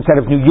Angeles instead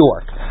of New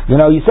York. You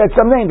know, you said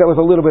some name that was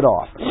a little bit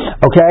off.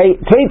 Okay?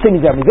 You have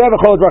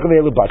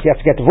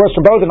to get divorced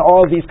from both, and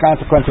all of these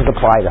consequences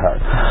apply to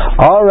her.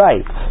 All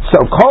right.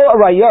 So, Kol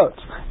Arayot.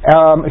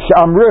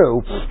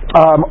 Shamru,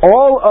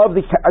 all of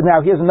the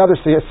now here's another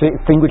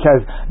thing which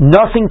has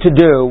nothing to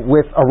do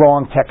with a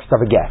wrong text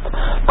of a get.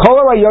 Kol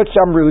Arayot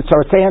Shamru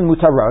Tzartehan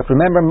Mutarot.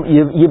 Remember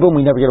Yibum,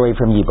 we never get away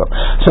from Yibum.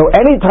 So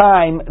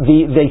anytime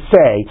they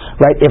say,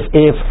 right,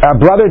 if a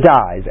brother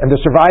dies and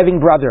the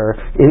surviving brother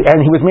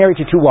and he was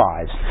married to two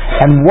wives,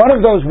 and one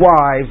of those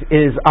wives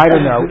is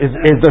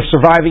the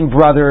surviving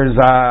brother's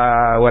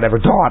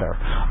daughter.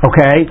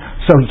 Okay,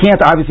 so he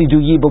can't obviously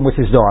do Yibum with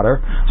his daughter.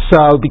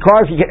 So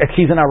because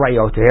she's an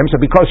arayot to him,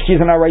 so because she's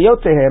an arayot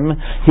to him,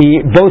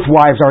 both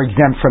wives are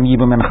exempt from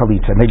Yibum and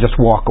Chalitza, and they just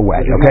walk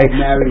away. Okay, guy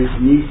married his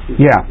niece.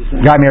 Yeah,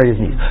 guy married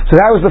his niece.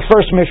 So that was the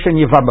first mission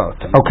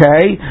Yivamot.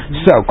 Okay,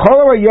 so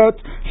Kol Arayot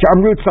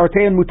Shamru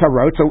Tzartehan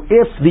Mutarot. So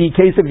if the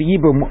case of the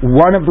Yibum,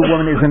 one of the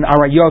women is an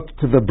arayot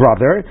to the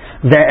brother,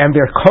 and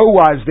their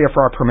co-wives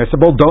therefore are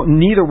permissible.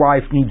 Neither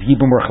wife needs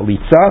Yibum or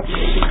Chalitza.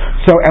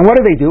 So, and what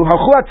do they do?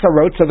 Hachuat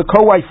Tzarot. So the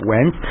co-wife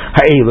went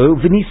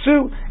Ha'elu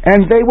V'nisu,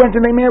 and they went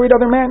and they married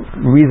other men.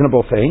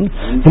 Reasonable thing.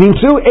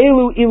 V'nisu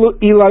Elu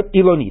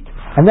Ilonit.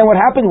 And then what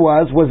happened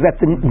was that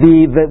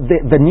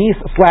the niece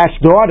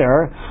 /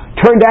 daughter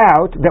turned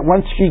out that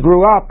once she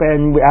grew up,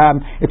 and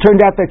it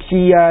turned out that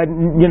she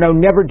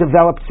never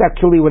developed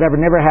sexually,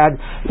 never had.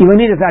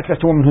 Ilonit is not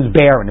just a woman who's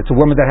barren; it's a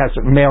woman that has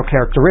certain male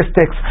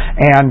characteristics,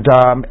 and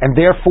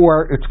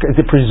therefore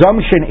the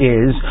presumption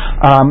is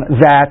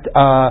that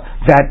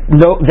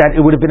it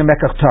would have been a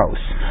mekachtos.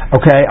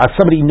 Okay,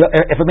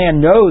 if a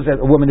man knows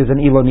that a woman is an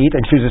Ilonit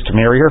and chooses to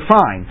marry her,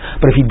 fine.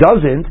 But if he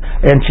doesn't,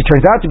 and she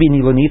turns out to be an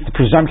Ilonit, the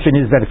presumption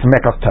is that it's a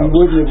mekachtos.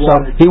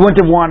 He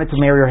wouldn't have wanted to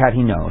marry her had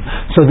he known.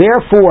 So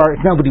therefore, if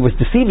nobody was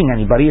deceiving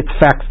anybody, it's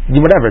fact,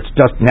 whatever, it's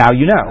just now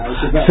you know.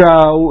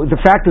 So the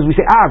fact is we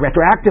say,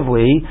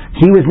 retroactively,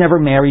 he was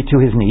never married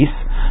to his niece,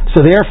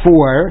 so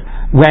therefore,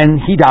 when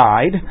he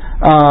died,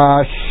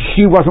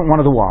 she wasn't one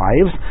of the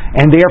wives,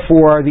 and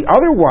therefore the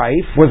other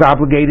wife was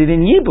obligated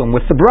in Yibum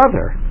with the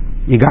brother.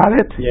 You got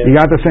it? Yeah. You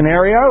got the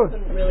scenario? You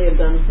couldn't really have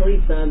done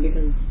chalitza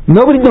because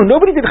nobody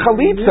did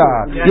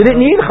chalitza. You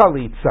didn't need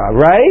chalitza,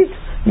 right?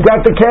 You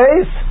got the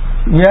case?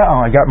 Yeah,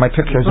 I got my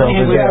pictures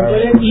over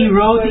there. He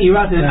wrote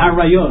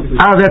Arayot.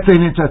 That's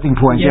an interesting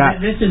point. Yeah.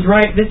 This is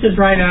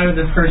right out of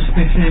the first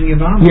fiction in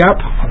Yavam. Yep.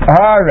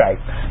 All right.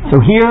 So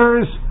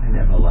I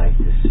never liked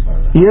this.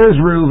 Here's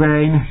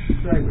Reuven,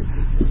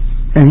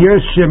 and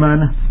here's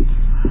Shimon,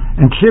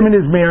 and Shimon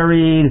is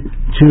married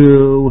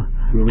to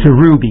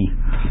Ruby.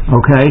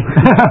 Okay.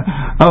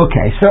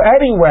 Okay. So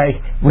anyway,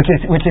 which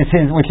is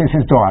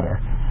his daughter,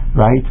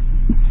 right?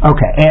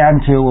 Okay, and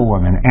to a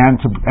woman, and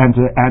to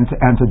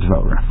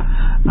Dvorah.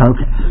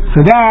 Okay.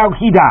 So now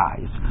he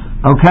dies.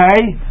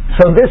 Okay.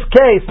 So in this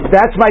case,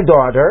 that's my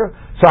daughter.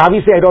 So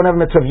obviously I don't have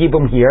a mitzvah of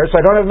Yibum here, so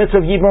I don't have a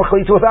mitzvah of Yibum or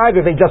Chalitza with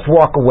either. They just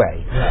walk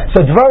away. Right.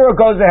 So Dvorah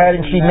goes ahead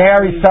and she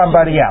marries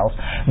somebody else.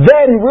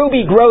 Then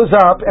Ruby grows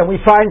up, and we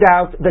find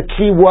out that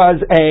she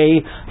was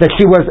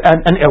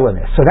an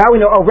illness. So now we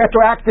know.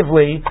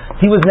 Retroactively,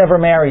 he was never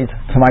married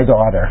to my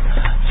daughter.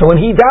 So when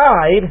he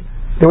died,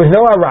 there was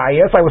no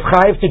arayas. I was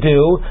chayiv to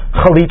do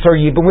chalitza or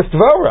yibum with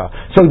Dvorah.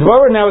 So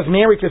Dvorah now is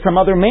married to some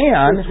other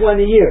man for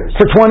 20 years.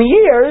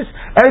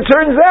 And it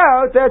turns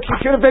out that she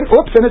should have been.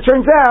 And it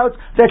turns out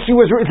that she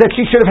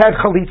should have had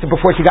chalitza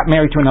before she got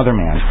married to another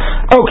man.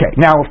 Okay,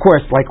 now of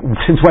course,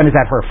 since when is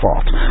that her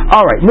fault?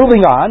 All right,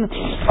 moving on.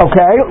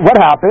 Okay, what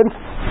happened?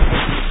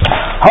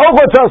 So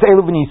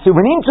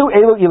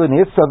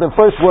the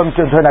first woman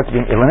turned out to be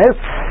an Ilanis.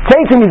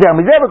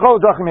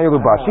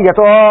 She gets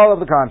all of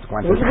the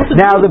consequences.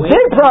 Now the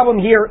big problem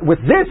here with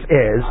this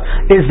is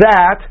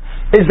that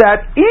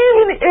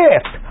even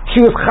if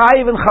she was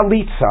chayiv in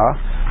chalitza,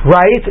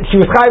 right? She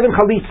was chayiv in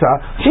chalitza.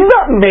 She's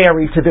not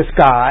married to this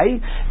guy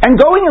and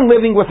going and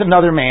living with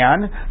another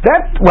man.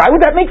 Why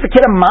would that make the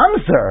kid a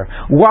mamzer?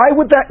 Why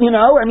would that?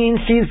 I mean,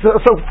 she's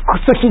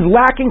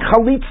lacking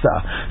chalitza.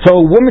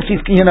 So a woman,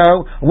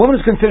 a woman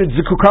is considered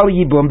zikukali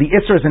yibum. The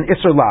isser is an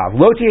isser lav.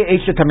 Lo tiye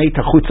eshet tamei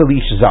tachutza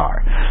liish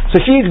zar.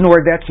 So she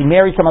ignored that. She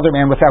married some other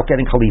man without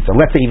getting chalitza.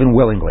 Let's say even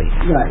willingly.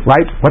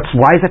 Right?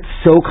 Why is that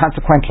so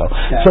consequential?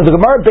 Yeah. So the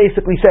Gemara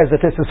basically says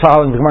that this is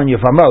following the Gemara in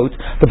Yevamot,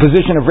 the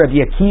position of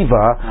Rabbi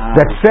Akiva,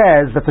 that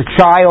says that the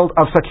child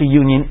of such a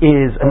union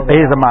is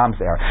a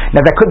mamzer.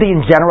 Now that could be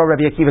in general.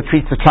 Rabbi Akiva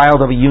treats the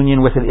child of a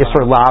union with an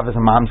isser lav as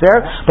a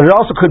mamzer, but it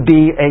also could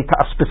be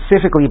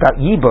specifically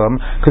about yibum,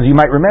 because you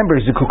might remember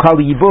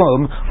zikukali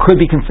yibum could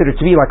be considered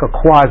to be like a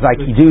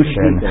quasi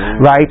kiddushin,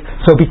 right?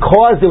 So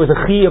because there was a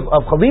chi of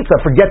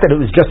chalitza, forget that it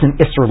was just an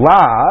isser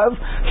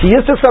lav. She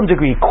is to some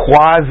degree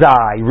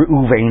quasi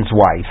Reuven's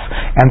wife,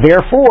 and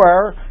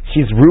therefore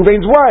she's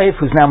Reuven's wife,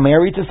 who's now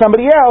married to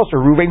somebody else,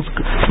 or Reuven's,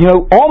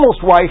 almost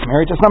wife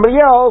married to somebody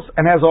else,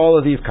 and has all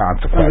of these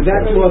consequences.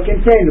 That's more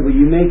containable.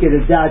 You make it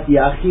a dat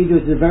yachid,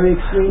 which is a very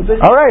extreme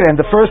position. All right, and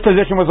the first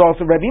position was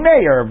also Rebbe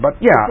Meir, but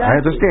yeah, exactly. I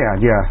understand.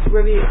 Yeah,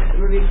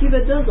 Rabbi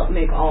Akiva does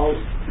make all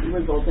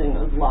resulting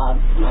of law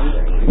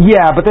mamzering.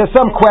 Yeah, but there's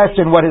some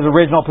question what his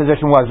original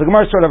position was. The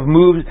Gemara sort of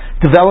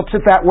develops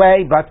it that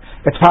way, but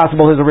it's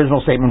possible his original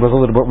statement was a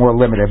little bit more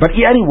limited. But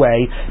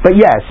anyway, but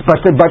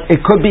it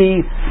could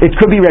be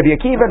Rabbi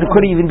Akiva. It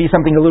could even be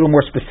something a little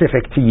more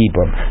specific to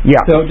Yibum. Yeah.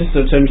 So just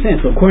to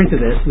understand, so according to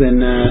this,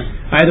 then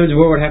either the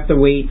world would have to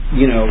wait,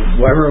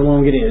 however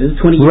long it is,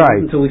 20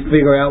 years until we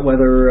figure out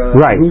whether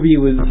Ruby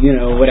was,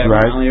 whatever,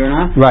 or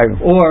not. Right.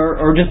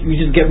 Or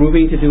you just get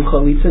Ruby to do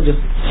chalitza.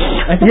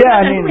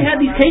 We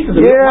had these cases.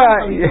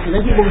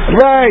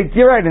 Right.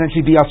 You're right. And then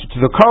she'd be ushered to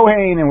the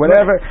Kohen and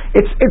whatever. Right.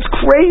 It's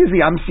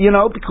crazy.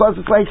 Because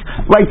it's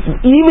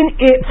even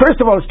first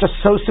of all, it's just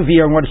so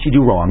severe. And what does she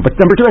do wrong? But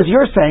number two, as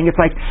you're saying, it's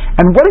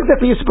and what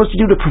exactly are you supposed to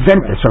do to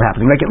prevent this from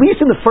happening? At least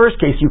in the first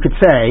case, you could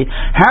say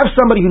have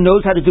somebody who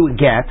knows how to do a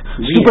get,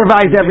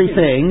 supervise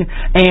everything,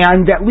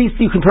 and at least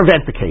you can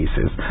prevent the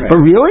cases. Right.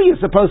 But really, you're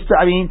supposed to.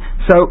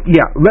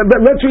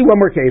 Let's read one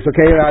more case.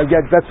 Okay,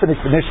 let's finish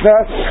the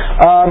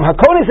Mishnah.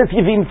 Hakonis et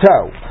yivim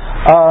to.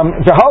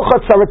 Now,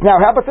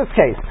 how about this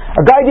case?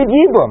 A guy did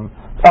yibum.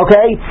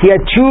 Okay, he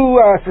had two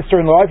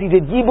sister-in-laws. He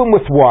did yibum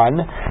with one,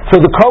 so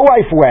the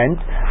co-wife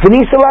went. So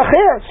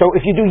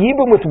if you do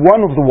yibum with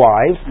one of the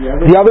wives,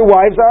 the other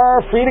wives are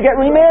free to get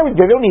remarried.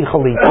 They don't need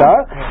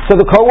chalitza. So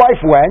the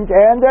co-wife went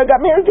and got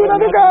married to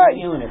another guy.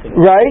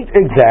 Right?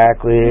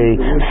 Exactly.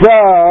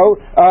 So.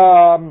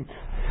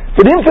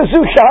 And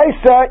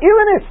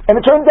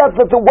it turns out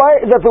that the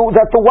wife that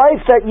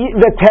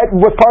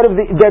was part of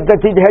that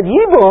had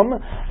yibum,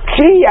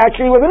 she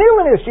actually was an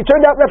Ilanis. She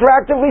turned out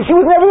retroactively she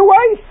was never the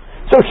wife.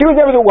 So she was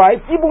never the wife.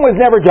 Yibum was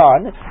never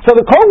done. So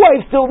the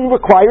co-wife still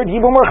required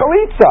yibum or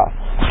chalitza.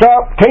 So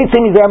she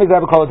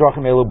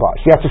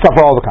has to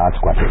suffer all the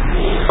consequences.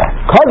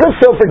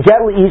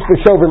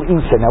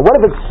 Now, what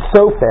if it's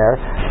Sofer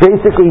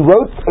basically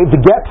wrote the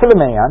get for the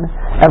man,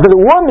 and for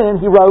the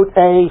woman he wrote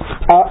a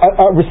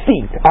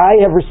receipt. I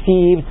have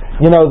received,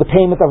 the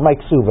payment of my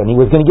ksuva. And he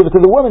was going to give it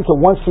to the woman, so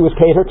once she was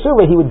paid her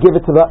ksuva, she would give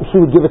it to the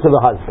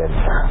husband.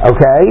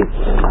 Okay.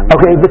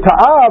 The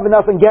ta'av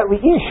nothing get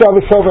liisha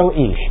v'shover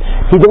liish.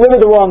 He delivered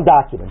the wrong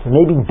documents, and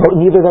maybe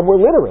neither of them were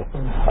literate.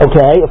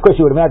 Okay. Of course,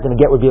 you would imagine the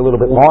get would be a little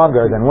bit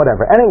longer than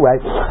whatever. Anyway,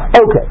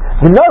 okay.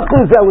 The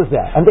Nafkuzel was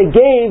that, and they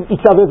gave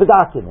each other the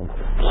document.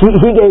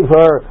 He gave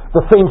her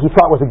the thing he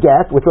thought was a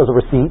get, which was a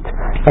receipt,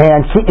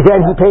 and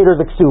then he paid her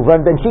the ksuva,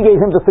 and then she gave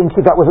him the thing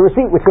she thought was a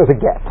receipt, which was a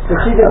get. So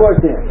she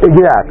divorced him.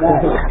 Exactly.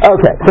 Nice.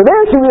 Okay. So there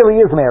she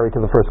really is married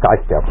to the first guy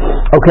still.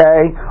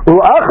 Okay.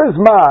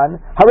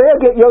 U'achazman harei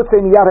get yotze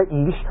miyara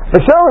ish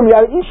v'shorim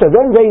miyara isha.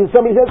 Then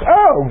somebody says,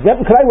 "Oh,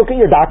 can I look at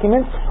your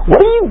documents?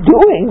 What are you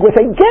doing with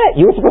a get?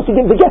 You were supposed to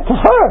give the get to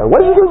her. What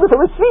are you doing with a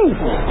receipt?"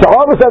 So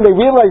all of a sudden they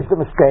realized the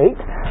mistake.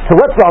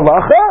 So what's the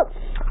halacha?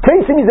 So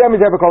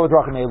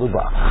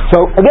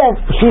again,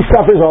 she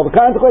suffers all the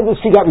consequences.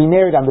 She got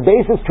remarried on the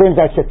basis. Turns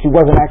out that she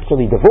wasn't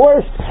actually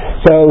divorced.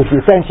 So she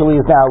essentially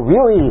is now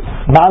really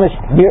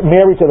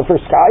married to the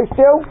first guy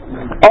still.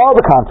 All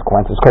the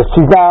consequences, because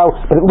she's now,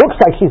 but it looks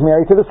like she's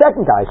married to the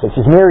second guy. So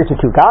she's married to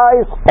two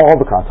guys. All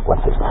the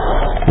consequences.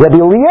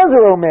 Rabbi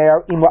Eliezer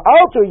Omer, if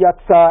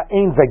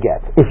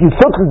you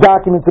took the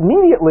documents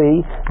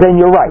immediately, then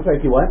you're right.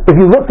 If you what? If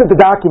you looked at the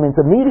documents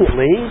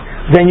immediately,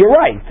 then you're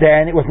right.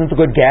 Then it wasn't a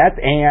good get,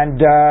 and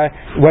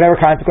whatever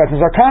consequences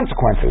are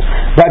consequences.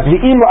 But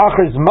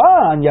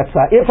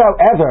if,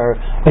 however,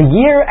 a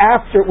year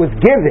after it was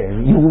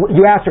given,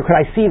 you asked her, could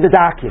I see the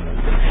document?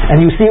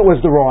 And you see it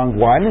was the wrong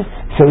one.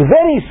 So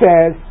then he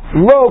says,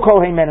 you're the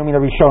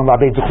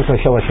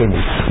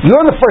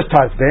first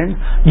husband.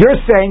 You're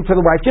saying to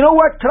the wife, you know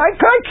what? Can I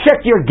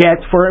check your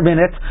get for a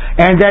minute?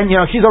 And then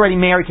she's already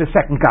married to the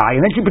second guy,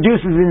 and then she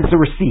produces it as a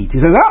receipt.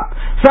 He says,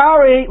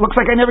 sorry, looks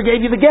like I never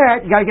gave you the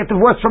get. You got to get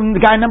divorced from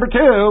the guy number 2.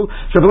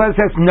 So Beleza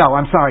says, no,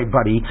 I'm sorry,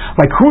 buddy.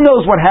 Like, who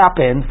knows what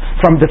happened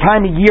from the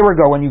time a year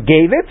ago when you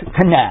gave it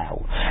to now?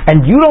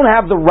 And you don't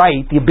have the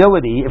right, the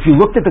ability. If you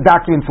looked at the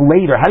documents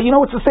later, how do you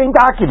know it's the same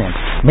document?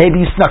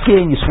 Maybe you snuck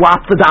in, you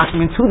swapped the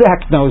documents. Who the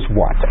heck knows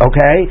what?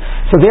 Okay,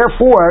 so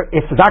therefore,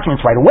 if the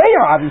documents right away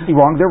are obviously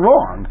wrong, they're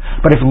wrong.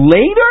 But if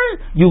later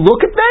you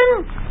look at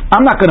them,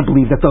 I'm not going to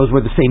believe that those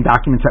were the same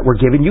documents that were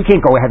given. You can't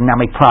go ahead and now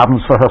make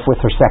problems for her with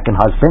her second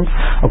husband.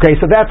 Okay,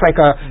 so that's like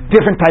a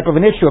different type of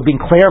an issue of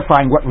being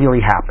clarifying what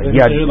really happened.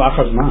 Yeah.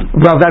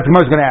 Well, that's what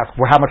I was going to ask.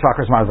 Well, how much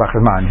lachazman is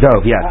lachazman?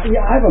 Dov, yes. I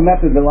have a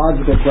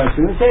methodological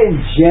question. Let's say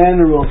in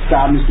general,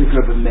 Stam Mishnah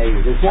of a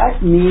mayor. Does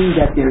that mean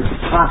that there's a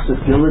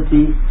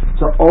possibility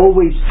to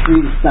always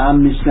treat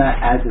Stam Mishnah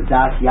as a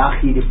das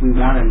yachid if we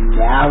want to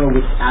narrow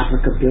its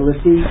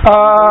applicability?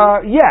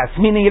 Yes,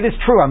 meaning it is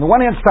true. On the one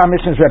hand, Stam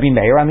Mishnah is Rebbe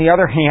Meir. On the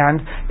other hand,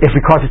 if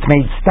because it's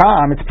made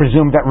Stam, it's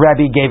presumed that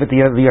Rabbi gave it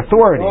the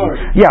authority.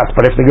 Yes,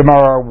 but if the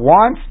Gemara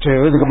wants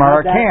to, the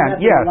Gemara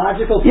can't. Yes,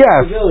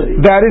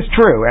 that is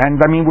true. And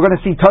I mean, we're going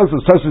to see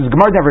Tosfos. The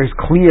Gemara never is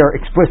clear,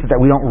 explicit that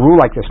we don't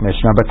rule like this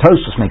Mishnah, but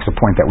Tosfos makes a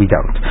point that we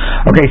don't.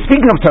 Okay,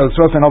 speaking of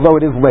Tosfos, and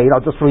although it is late, I'll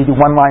just read you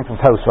one line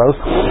from Tosfos.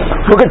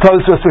 Look at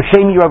Tosfos, so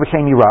Shemi Ra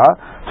v'Shemi Ra.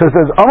 So it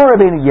says, Amar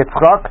Rabbeinu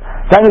Yitzchak,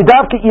 the idea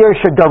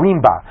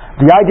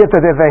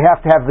that they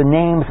have to have the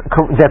names,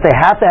 that they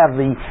have to have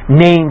the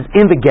names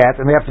in the get,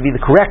 and they have to be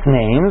the correct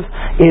names,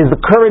 is the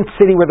current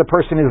city where the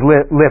person is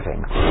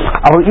living.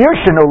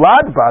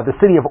 The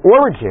city of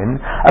origin,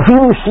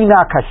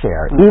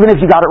 even if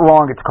you got it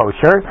wrong, it's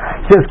kosher.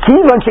 It says,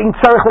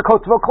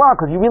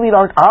 because you really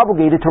aren't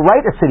obligated to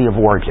write a city of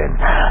origin.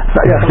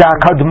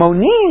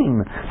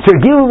 So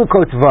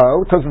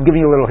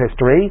giving you a little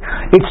history.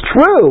 It's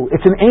true.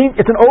 It's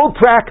an old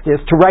practice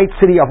to write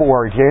city of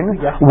origin.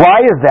 Yeah.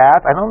 Why is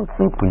that? I don't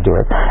think we do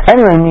it.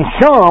 Anyway,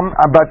 Mishum,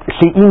 but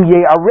she'im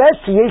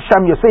ye'aresh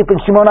yesham Yosef ben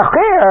Shimon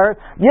acher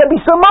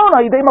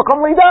yebisamona yidei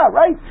makom leida.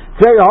 Right?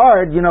 It's very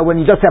hard, when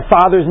you just have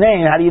father's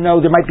name. How do you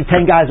know there might be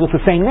 10 guys with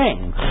the same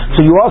name?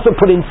 So you also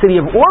put in city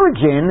of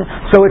origin,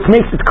 so it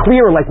makes it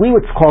clear, like we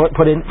would call it,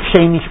 put in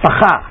Shem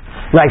Mishpacha.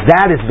 Like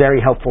that is very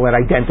helpful at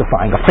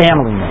identifying a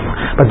family name.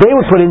 But they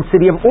would put in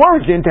city of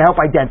origin to help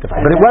identify.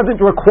 But it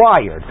wasn't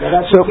required. Well,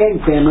 that became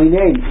family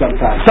name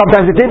sometimes.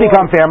 Sometimes it did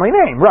become family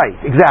name, right?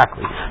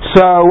 Exactly.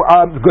 So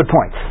good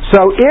point.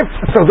 So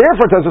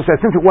therefore, Tosfos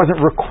says since it wasn't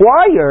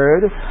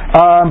required,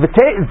 and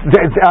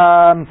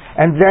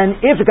then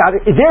if it got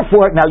it,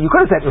 therefore now you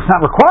could have said it's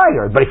not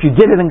required. But if you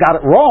did it and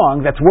got it wrong,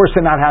 that's worse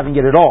than not having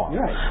it at all.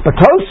 Right. But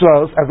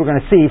Tosfos, as we're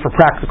going to see for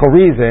practical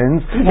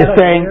reasons, is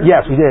saying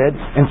yes, we did.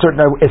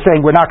 Is saying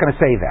we're not going to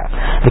say that.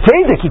 This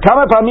is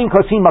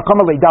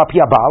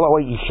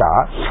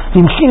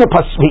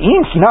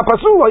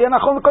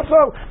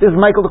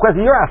Michael the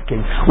question you're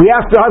asking. We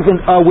asked the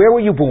husband, where were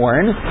you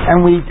born?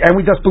 And we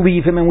just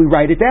believe him and we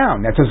write it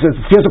down. That says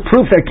here's a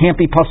proof that it can't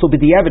be pasul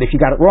b'diavad if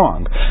you got it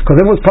wrong. Because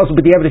if it was pasul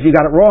b'diavad if you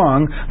got it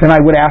wrong, then I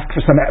would ask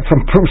for some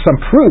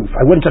proof.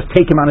 I wouldn't just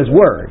take him on his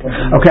word.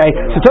 Okay?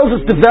 So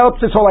Tosfos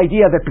develops this whole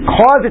idea that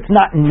because it's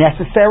not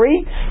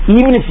necessary,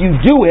 even if you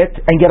do it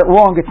and get it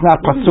wrong, it's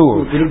not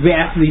pasul.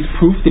 After these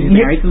proofs that he's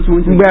married to this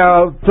woman?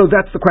 Well, so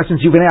that's the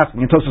questions you've been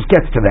asking, and Tosfos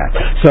gets to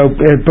that. So,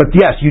 but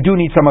yes, you do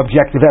need some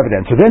objective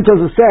evidence. So then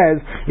Tosfos says,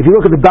 if you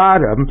look at the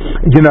bottom,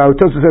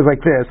 Tosfos says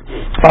like this,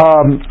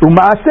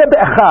 U'maaseh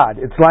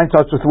be'echad, it's line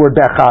starts with the word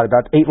be'echad,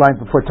 about 8 lines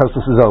before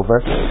Tosfos is over.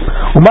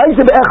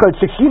 U'maaseh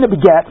be'echad, shechina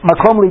beget,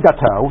 makom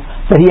lidato,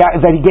 that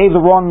he gave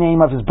the wrong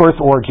name of his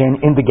birth origin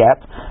in the get,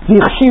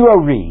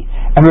 v'chshiro ri.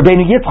 And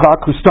Rabbeinu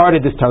Yitzchak, who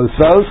started this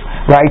Tosfos,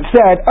 right,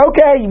 said,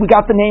 okay, we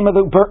got the name of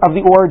the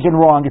origin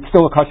wrong, it's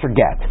still a kosher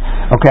get.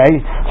 Okay?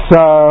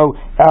 So,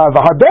 and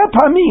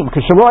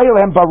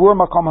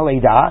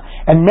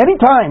many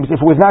times, if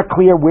it was not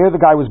clear where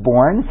the guy was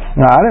born, I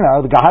don't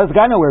know, how does the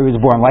guy know where he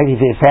was born? Like, if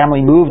his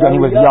family moved when he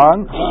was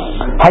young?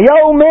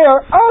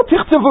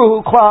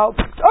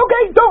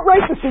 Okay, don't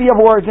write the city of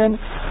origin.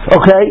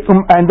 Okay,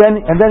 and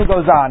then it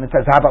goes on and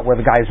says, how about where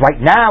the guy is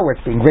right now, where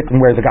it's being written,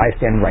 where the guy is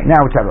standing right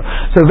now, etc.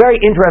 So very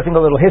interesting,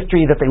 a little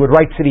history that they would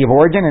write city of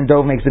origin, and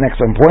Dov makes an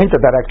excellent point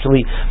that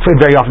actually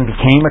very often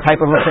became a type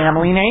of a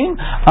family name.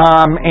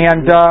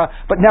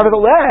 But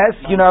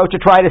nevertheless, to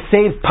try to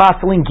save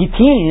postling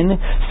Gittin,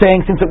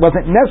 saying since it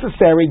wasn't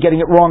necessary, getting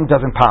it wrong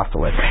doesn't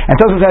postle it. And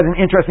Tosfos had an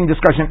interesting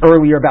discussion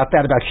earlier about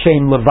that, about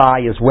Shem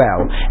Levi as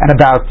well, and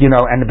about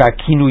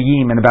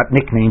kinuyim and about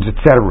nicknames,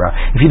 etc.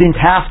 If you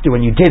didn't have to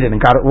and you did it and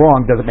got it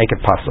wrong, doesn't make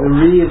it possible.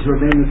 Lee is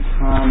Rabbi's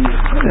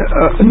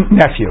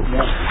nephew.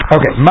 Yeah.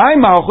 Okay, my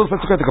malchus.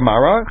 Let's look at the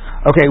Gemara.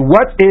 Okay,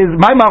 what is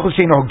my malchus?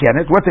 Sheino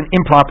Hogenet. What's an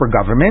improper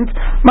government?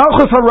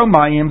 Malchus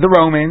HaRomayim, the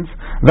Romans.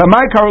 The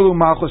my karlu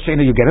malchus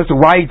sheino Hogenet. So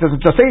why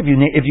doesn't it just say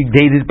if you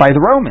dated by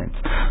the Romans?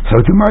 So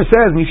the Gemara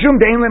says mishum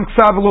de'inlem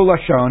ksav lo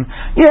lashon.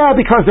 Yeah,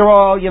 because they're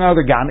all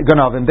they're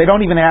Ganovim. They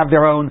don't even have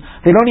their own.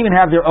 They don't even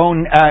have their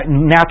own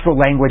natural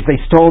language. They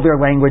stole their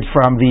language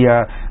from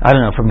the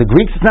from the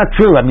Greeks. It's not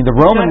true. I mean, the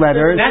Roman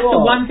letters. That's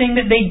the one thing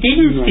that they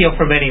didn't steal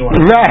from anyone.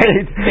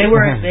 Right.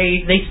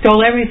 They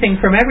stole everything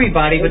from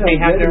everybody, but they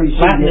have their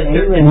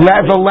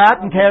Latin. The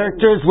Latin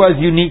characters was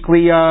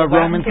uniquely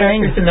Roman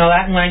thing. And the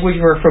Latin language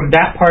were from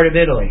that part of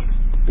Italy.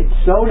 It's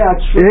so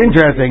not true.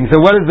 Interesting. So,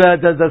 what is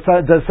that? Does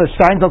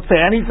Steinfeld say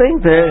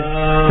anything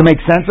to make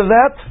sense of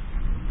that?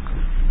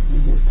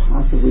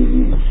 Possibly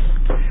means.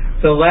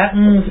 So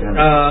Latins,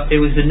 it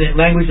was the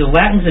language of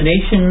Latins, a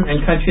nation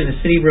and country of the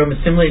city of Rome,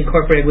 assimilated and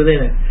incorporated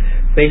within it,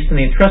 based on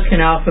the Etruscan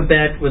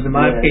alphabet with the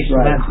modification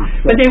of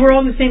Latin. But they were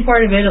all in the same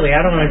part of Italy. I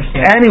don't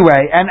understand.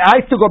 Anyway, and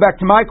I still go back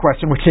to my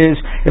question, which is,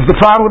 if the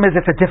problem is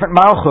it's a different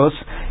malchus,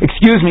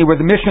 where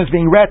the Mishnah is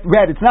being read,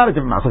 it's not a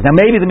different malchus. Now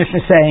maybe the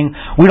Mishnah is saying,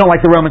 we don't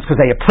like the Romans because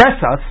they oppress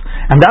us,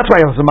 and that's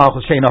why it was a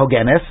malchus sheino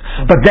hogenes.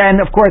 But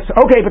then, of course,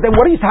 okay, but then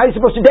how are you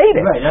supposed to date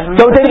it? Right,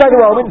 don't date it by the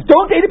Romans,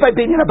 don't date it by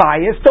Binyan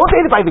Abayis, don't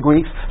date it by the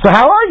Greeks. So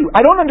how are you?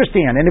 I don't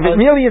understand. And if it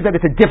really is that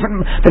it's a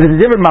different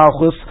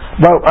malchus,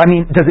 well, I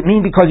mean, does it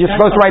mean because you're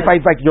supposed to write by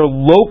like your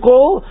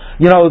local,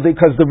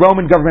 because the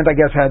Roman government, I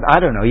guess, had,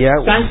 I don't know, yeah.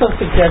 Steinfeld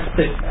suggests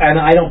that, and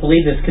I don't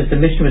believe this because the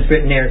Mishnah was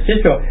written there in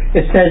Israel,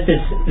 it says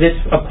this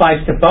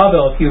applies to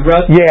Babel. If you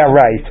wrote... Yeah,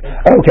 right.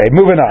 Okay,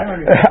 moving on.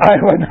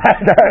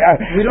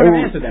 We don't have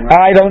an answer then,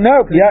 right? I don't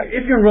know. Yeah.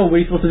 If you're in Rome, what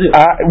are you supposed to do?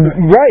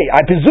 Right.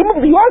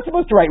 Presumably you are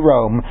supposed to write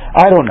Rome.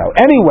 I don't know.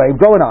 Anyway,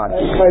 going on.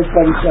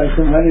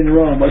 When in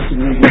Rome, what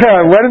should we do?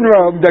 When in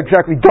Rome,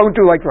 exactly. Don't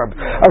do like Rome.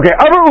 Okay,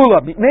 Amar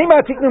Ula,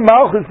 Neimatiknu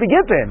Malchus the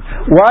Gittin.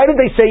 Why did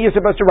they say you're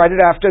supposed to write it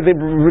after the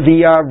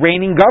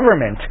reigning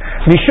government?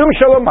 Mishum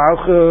Shalom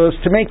Malchus,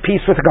 to make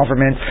peace with the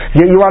government.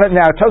 You want it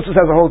now. Tosfos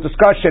has a whole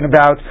discussion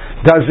about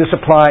does this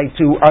apply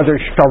to other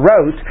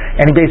shtarot,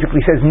 and he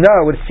basically says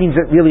no. It seems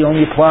it really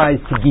only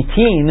applies to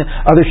Gittin.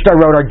 Other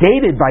shtarot are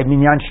dated by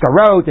Minyan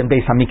Shtarot and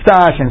Beis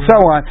Hamikdash and so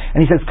on.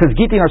 And he says because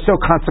Gittin are so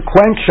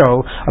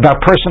consequential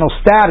about personal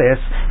status,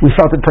 we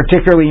felt it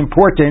particularly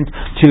important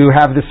to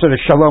have this sort of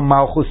Shalom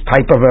Malchus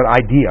type of an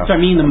idea. So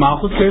I mean the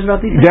Malchus cares about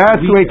these things?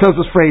 That's the way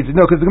Tosfos phrased it.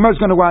 No, because the Gemara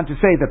is going to go on to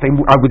say that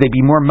would they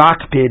be more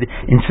makpid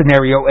in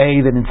scenario A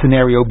than in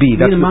scenario B?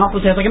 That's the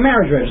Malchus has like a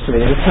marriage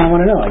registry. They just kind of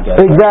want to know, I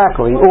guess.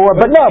 Exactly.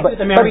 But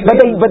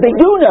they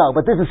do know.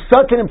 But this is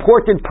such an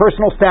important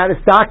personal status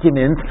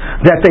document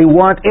that they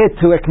want it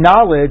to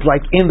acknowledge,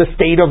 like in the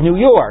state of New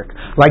York.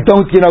 Like,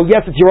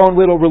 yes, it's your own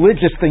little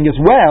religious thing as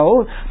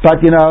well, but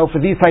for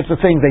these types of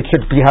things, they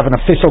should have an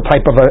official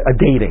type of a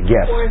dating.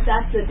 Yes. Or if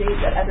that's the date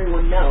that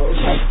everyone knows,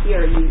 like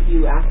here,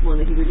 you ask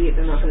one the Hebrew date,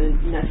 they're not going to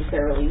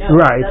necessarily know.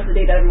 Right. If that's the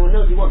date that everyone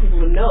knows. You want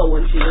people to know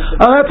when she was.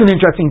 Oh, that's an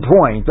interesting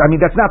point. I mean,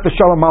 that's not the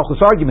Shalom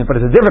Malchus argument,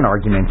 but it's a different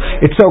argument.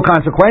 It's so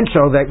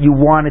consequential that you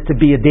want it to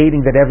be a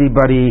dating that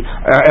everybody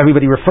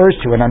refers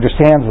to and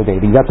understands the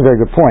dating. That's a very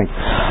good point.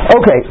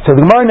 Okay, so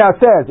the Gemara now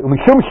says,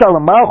 "Mishum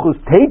Shalom Malchus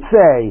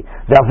Teitzei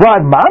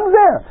Davlad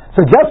Mamzer."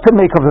 So just to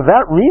make up for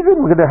that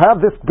reason, we're going to have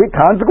this big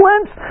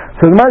consequence.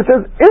 So the Gemara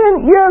says,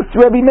 yes,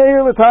 Rabbi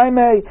Meir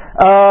l'taimei,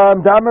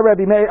 Dama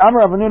Rabbi Meir,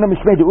 Amar Avanuna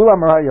Mishmei De'ula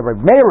Amar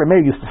Rabbi Meir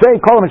used to say,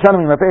 Kol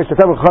Mishanim Mafei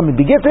Shatav Chachamim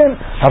B'Gittin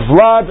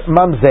Havlad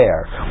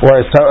Mamzer,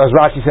 or as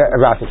Rashi said,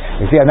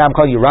 you see, now I'm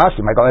calling you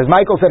Rashi, Michael. As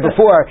Michael said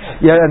before,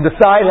 and the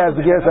side has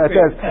the it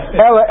says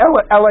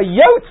Ela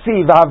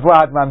Yotzi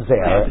Havlad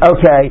Mamzer.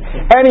 Okay.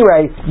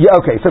 Anyway,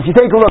 so if you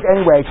take a look,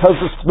 anyway,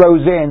 Tosfos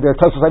throws in the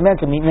Tosfos I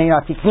mentioned,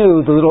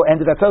 the little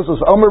end of that Tosfos.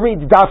 Omer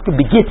reads Dafka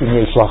Begittin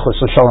Yesh Lachus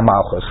Shalom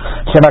Malchus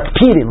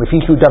Shemakpidin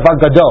Lefishu Davar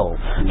Gadol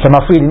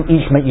Shemafridin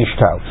Ish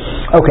Meishto.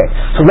 Okay,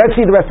 so let's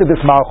see the rest of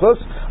this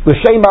Malchus.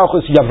 L'Shei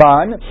Malchus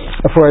Yavan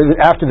for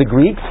after the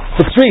Greeks.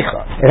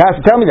 Tzricha. It has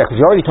to tell me that because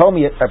you already told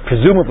me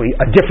presumably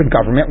a different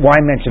government. Why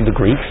mention the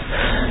Greeks?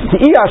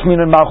 The Iyash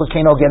Minan Malchus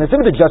Kein Ogenes. If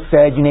it had just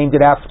said you named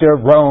it after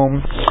Rome,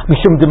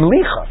 Mishum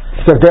Demlicha.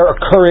 So they're a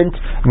current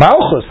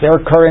malchus, they're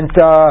a current,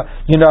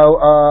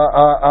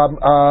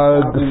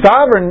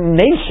 sovereign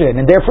nation,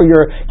 and therefore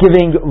you're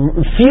giving,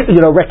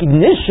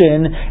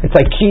 recognition. It's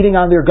like cheating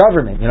on their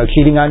government,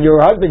 cheating on your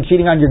husband,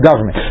 cheating on your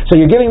government. So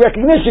you're giving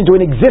recognition to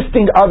an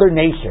existing other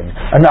nation,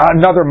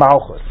 another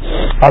malchus.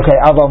 Okay,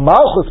 aval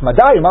malchus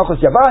madai, malchus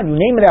yavan, you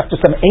name it after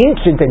some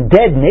ancient and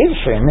dead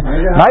nation.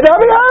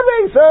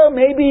 So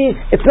maybe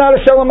it's not a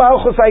shalom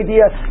malchus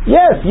idea.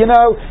 Yes,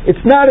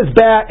 it's not as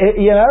bad.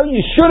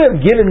 You should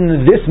have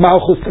given this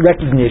malchus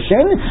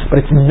recognition, but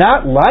it's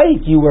not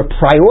like you were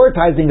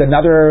prioritizing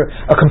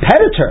a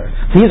competitor.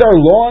 These are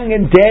long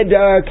and dead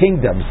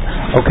kingdoms.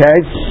 Okay.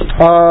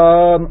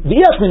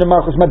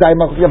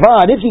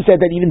 If you said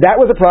that even that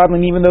was a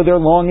problem, even though they're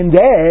long and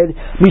dead,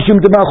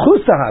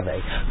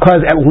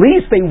 because at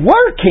least they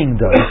were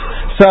kingdoms,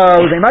 so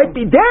they might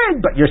be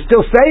dead, but you're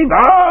still saying,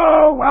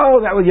 oh, well,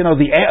 that was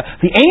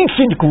the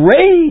ancient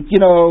great,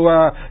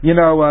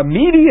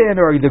 Median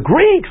or the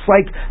Greeks,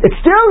 like it's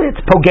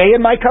Pogei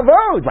and my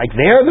kavod, like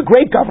they're the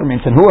great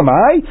governments, and who am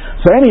I?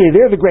 So anyway,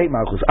 they're the great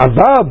malchus.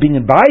 Aval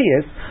being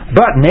biased,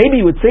 but maybe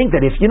you would think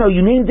that if you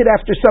named it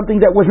after something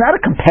that was not a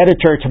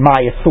competitor to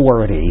my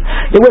authority,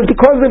 it was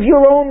because of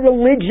your own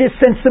religious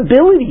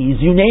sensibilities.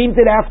 You named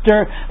it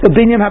after the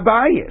binyan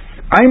habayis.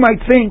 I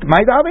might think, fine,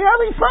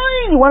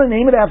 you want to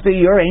name it after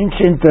your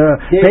ancient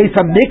Beis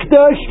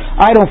HaMikdash?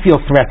 I don't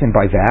feel threatened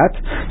by that.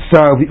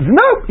 So,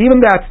 no,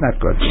 even that's not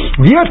good.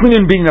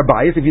 Being a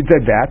bias, if you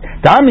said that,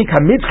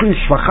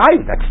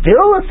 that's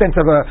still a sense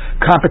of a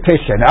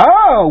competition.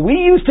 Oh, we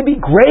used to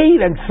be great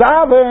and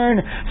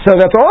sovereign,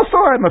 so that's also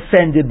I'm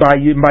offended by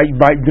you, my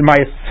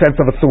sense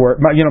of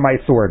authority,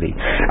 my authority.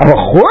 I'm a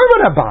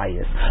chorban a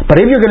bias. But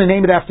if you're going to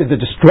name it after the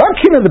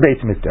destruction of the Beis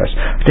HaMikdash,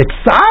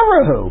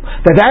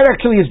 that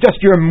actually is just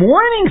you're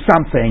mourning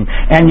something,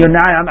 and you're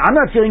not. I'm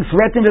not feeling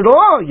threatened at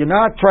all. You're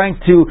not trying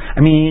to.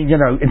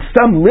 In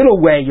some little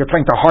way, you're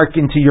trying to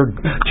hearken to your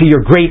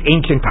great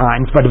ancient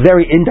times, but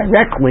very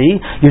indirectly,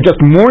 you're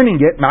just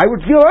mourning it. And I would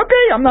feel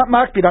okay. I'm not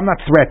makpid. I'm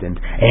not threatened.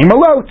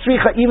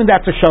 Even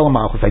that's a shalom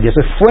malchus idea.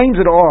 So it frames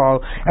it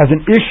all as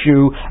an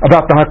issue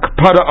about the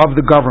hakpada of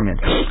the government.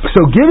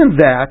 So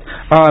given that,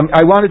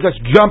 I want to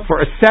just jump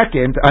for a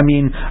second. To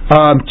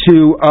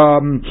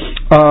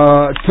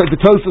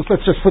the Tosfos.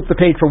 Let's just flip the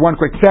page for one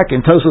quick second.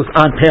 Tosfos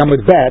on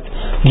Pamud Bet.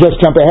 Just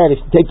jump ahead. If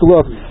you take a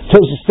look,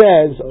 Tosfos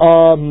says,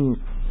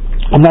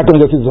 I'm not going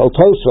to go through this whole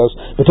Tosfos,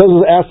 but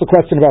Tosfos asks the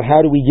question about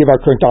how do we give our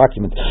current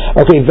documents.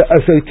 Okay,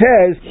 so it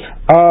says,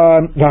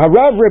 the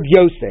Harav Reb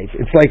Yosef,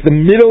 it's like the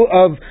middle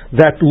of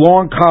that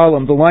long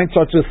column, the line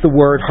starts with the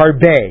word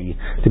Harbei.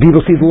 Do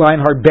people see the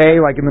line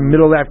Harbei, like in the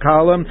middle of that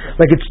column?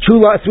 Like it's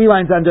three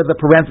lines under the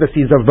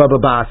parentheses of Baba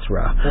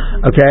Basra.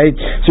 Okay?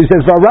 So he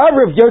says, Harav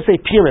Reb Yosef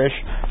Pirish,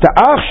 the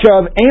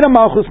Achshav Eina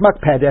Malchus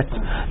Makpedet.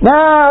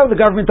 Now the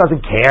government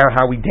doesn't care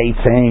how we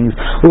date things.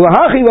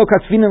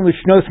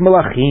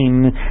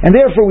 And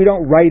therefore we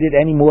don't write it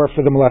anymore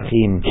for the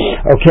Malachim.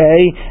 Okay?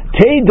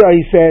 Teda,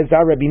 he says,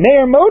 Rabbi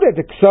Meir Moda,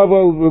 the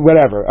Ksavo,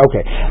 whatever.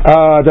 Okay.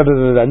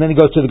 And then he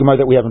goes to the Gemara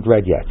that we haven't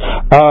read yet.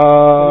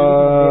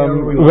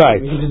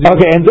 Right.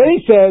 Okay, and then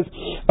he says,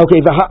 okay,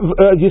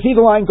 you see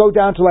the line go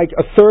down to like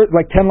a third,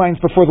 like 10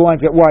 lines before the lines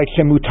get wide.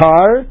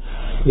 Shemutar.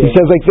 He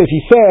says like this.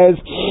 He says,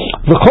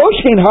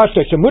 "V'choshein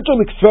hasha shemutar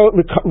liksov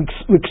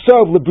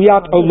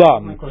lebriat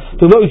olam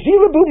the lo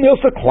zilabu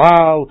milsa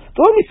klal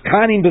the lo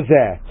miskanim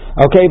bezeh."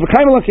 Okay,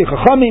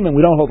 and we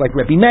don't hold like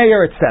Rabbi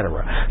Meir,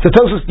 etc. So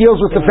Tosfos deals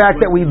with the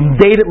fact that we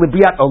date it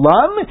lebriat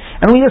olam,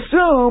 and we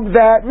assume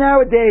that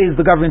nowadays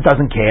the government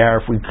doesn't care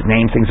if we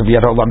name things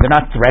lebriat olam;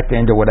 they're not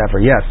threatened or whatever.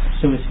 Yes.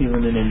 So is he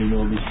eliminating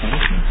all these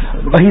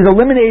punishments? He's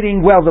eliminating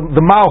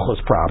the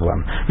malchus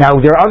problem. Now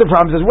there are other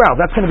problems as well.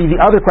 That's going to be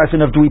the other question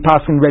of do we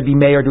pass Rebbe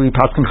Meir, do we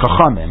paskin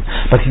chachamim?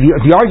 But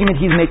the argument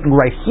he's making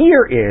right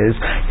here is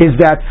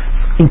that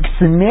in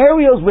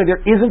scenarios where there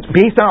isn't,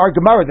 based on our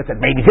Gemara, that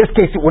said maybe this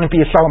case it wouldn't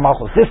be a shalom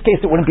malchus, this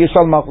case it wouldn't be a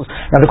shalom malchus.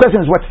 Now the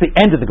question is, what's the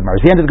end of the Gemara?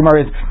 The end of the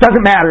Gemara is,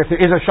 doesn't matter if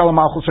there is a shalom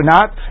malchus or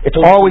not. It's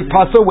always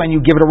pasul when you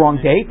give it a wrong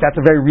date. That's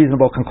a very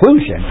reasonable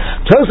conclusion.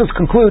 Tosfos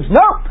concludes,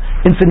 no.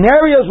 In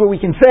scenarios where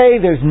we can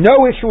say there's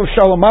no issue of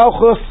shalom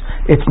malchus,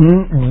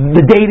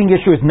 the dating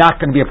issue is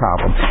not going to be a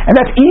problem. And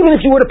that's even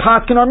if you were to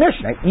paskin our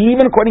Mishnah.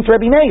 Even according to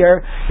Rabbi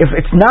Meir, if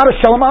it's not a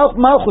shalom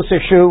malchus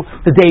issue,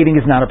 the dating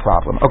is not a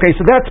problem. Okay,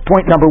 so that's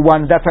point number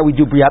one. That's how we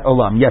do Briat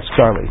Olam. Yes,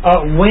 Charlie.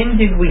 When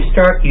did we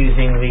start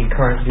using the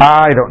current?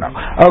 I don't know.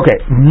 Okay,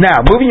 now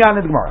moving on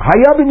to the Gemara.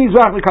 Hayab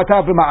b'mizrach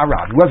l'katav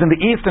b'ma'arav. He was in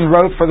the east and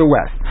wrote for the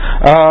west.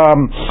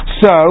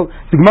 So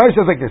the Gemara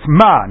says like this: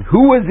 Man,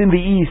 who was in the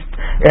east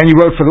and you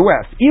wrote for the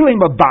west. Ilim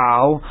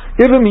Abal,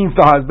 if it means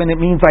the husband, it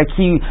means like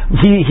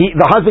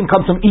the husband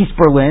comes from East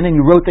Berlin, and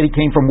you wrote that he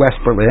came from West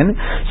Berlin.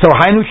 So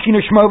Hainu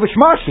Shina Shmo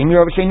V'Shmashim,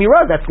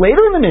 that's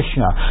later in the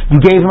Mishnah. You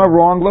gave him a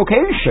wrong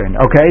location.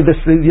 Okay, the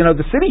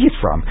city he's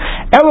from.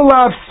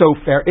 Elalav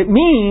Sofer, it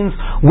means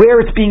where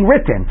it's being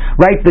written.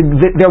 Right,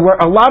 there were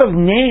a lot of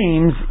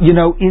names.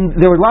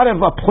 There were a lot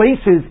of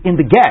places in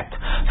the get.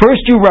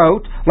 First, you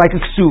wrote like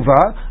a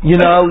ksuva,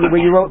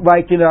 where you wrote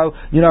like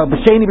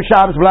b'sheni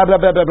b'shabbos, blah blah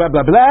blah blah blah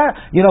blah blah.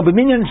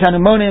 B'minyan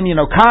shanemonim,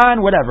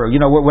 Khan, whatever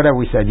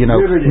we said.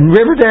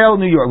 Riverdale,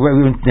 New York.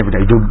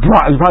 Riverdale.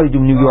 You probably do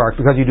New York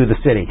because you do the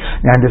city,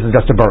 and this is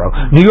just a borough.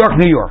 New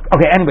York.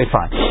 Okay, anyway,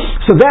 fine.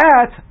 So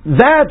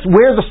that's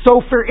where the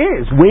sofer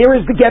is. Where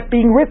is the get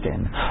being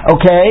written?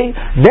 Okay,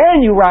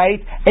 then you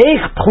write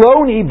Eich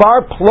Ploni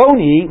Bar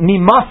Ploni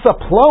Mimasa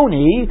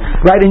Ploni,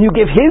 right? And you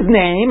give his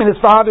name and his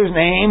father's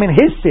name and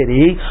his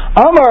city.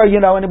 Amar,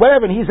 and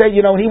whatever, and he said,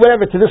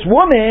 whatever, to this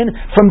woman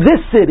from this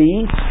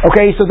city.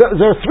 Okay, so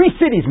there are three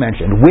cities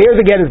mentioned: where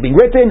the get is being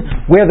written,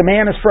 where the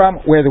man is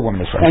from, where the woman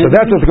is from. And so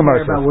that's what the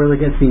Gemara says. About where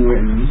the get's being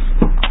written.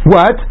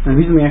 What? And the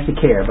reason we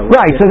actually care about.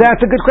 Right, so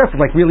that's a good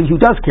question. Like, really,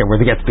 who does care where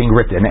the get's being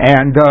written?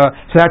 And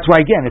so that's why,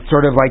 again, it's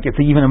sort of like it's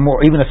even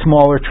a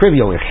smaller,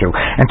 trivial issue.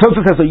 And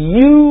Tosfos has a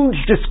huge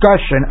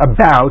discussion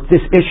about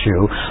this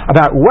issue,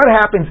 about what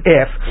happens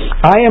if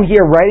I am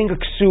here writing a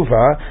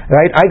ksuva,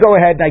 right? I go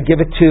ahead and I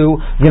give it to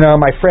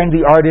my friend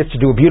the artist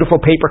to do a beautiful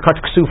paper cut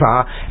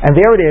ksuva, and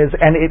there it is,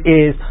 and it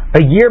is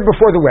a year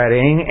before the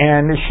wedding,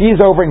 and she's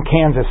over in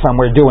Kansas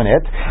somewhere doing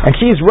it, and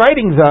she's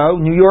writing though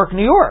New York.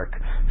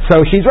 So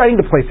she's writing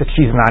the place that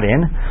she's not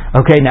in.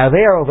 Okay, now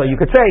there, although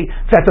you could say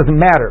that doesn't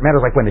matter. It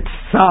matters like when it's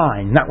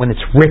signed, not when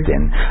it's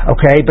written.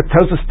 Okay, but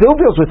Tosfos still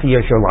deals with the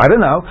issue. I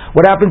don't know.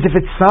 What happens if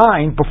it's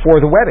signed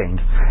before the wedding,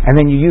 and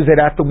then you use it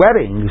at the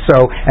wedding?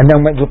 So, and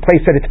then when the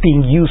place that it's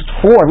being used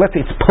for, let's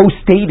say it's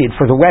post-dated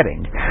for the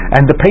wedding,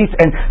 and the date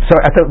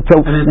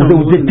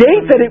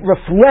that it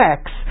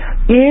reflects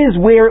is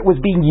where it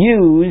was being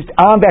used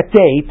on that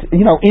date.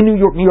 In New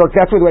York,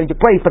 that's where the wedding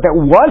took place, but that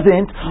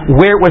wasn't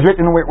where it was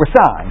written and where it was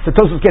signed. So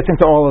Tosfos gets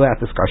into all of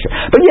that discussion.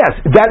 But yes,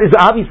 that is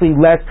obviously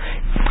less.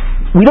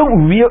 We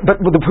don't but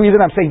the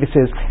reason I'm saying this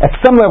is, at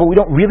some level, we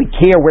don't really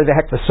care where the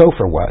heck the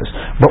sofer was.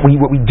 But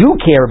what we do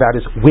care about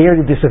is, where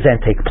did this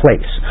event take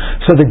place?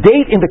 So the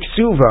date in the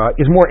ksuva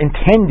is more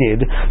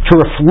intended to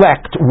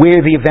reflect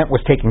where the event was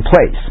taking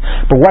place.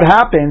 But what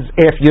happens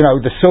if,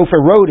 the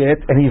sofer wrote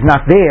it and he's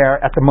not there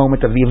at the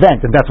moment of the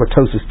event? And that's what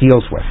Tosfos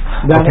deals with.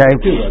 Okay?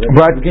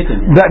 But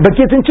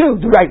Gittin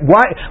too, right?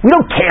 Why? We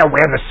don't care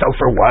where the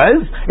sofer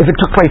was, if it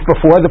took place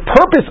before. The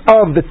purpose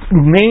of the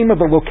name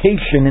of the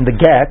location in the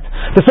get,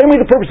 the same way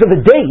the purpose of the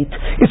date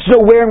is to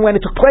know where and when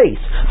it took place.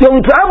 The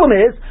only problem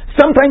is,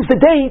 sometimes the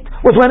date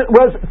was when it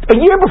was a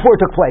year before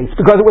it took place,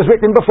 because it was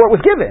written before it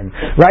was given,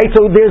 right?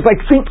 So there's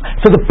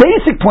so the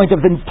basic point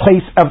of the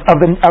place of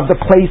the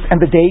place and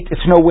the date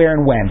is to know where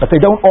and when, but they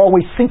don't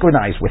always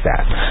synchronize with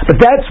that. But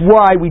that's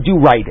why we do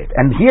write it.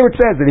 And here it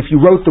says that if you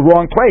wrote the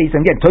wrong place,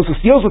 and again, Tosfos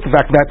deals with the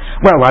fact that,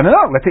 well, I don't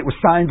know, let's say it was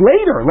signed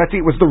later, let's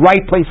say it was the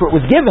right place where it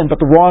was given,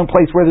 but the wrong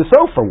place where the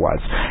sofer was.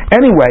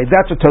 Anyway,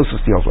 that's what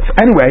Tosfos deals with.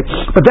 Anyway,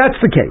 but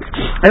that's the case.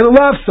 And the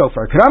love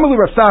sofer.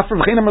 K'ramalu Rav Safra,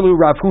 v'chinamalu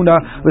Rav Huna,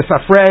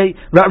 l'safrei.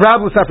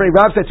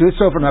 Rav said to his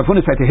sofer, and Rav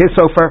Huna said to his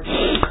sofer,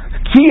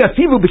 Ki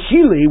asivu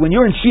b'shili, when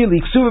you're in shili,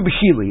 ksuva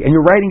b'shili, and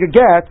you're writing a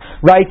get,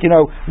 right,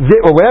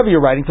 or whatever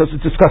you're writing, Tosfos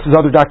discusses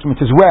other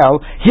documents as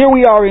well. Here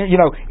we are,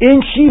 in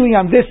shili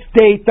on this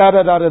date,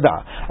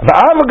 da-da-da-da-da.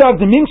 V'avagav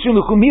d'minsu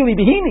l'chumili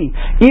b'hini,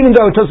 even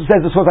though Tosfos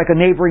says this was like a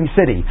neighboring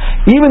city,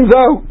 even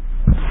though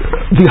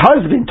the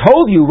husband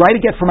told you, write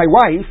a get for my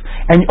wife,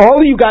 and all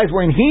of you guys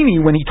were in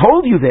Hini when he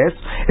told you this,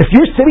 if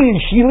you're sitting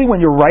in shili when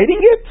you're writing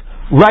it,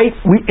 write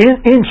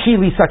in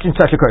Shili such and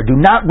such occurred. Do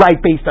not write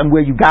based on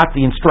where you got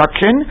the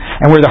instruction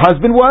and where the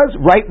husband was.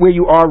 Write where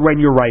you are when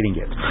you're writing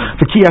it. And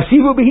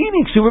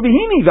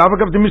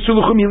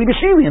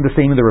the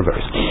same in the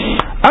reverse.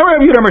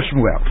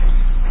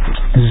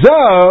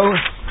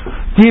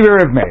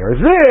 Rav Meir.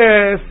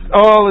 This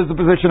all is the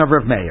position of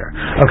Rav Meir.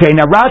 Okay,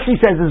 now Rashi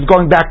says this is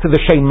going back to the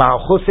Shem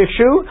Malchus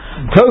issue.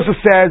 Tosfos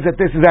says that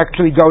this is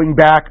actually going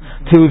back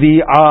to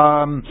the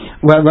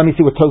well, let me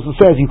see what Tosfos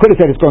says. You could have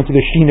said it's going to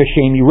the Shina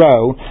Shem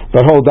Yiro,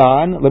 but hold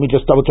on, let me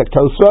just double check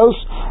Tosfos.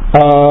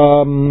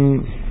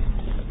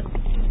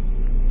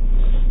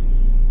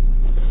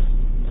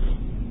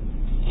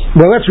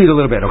 Well, let's read a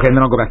little bit, okay, and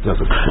then I'll go back to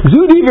Tosfos.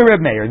 Zudi Rav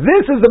Meir.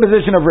 This is the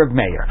position of Rav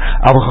Meir.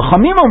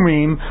 Chachamim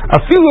omrim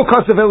afilu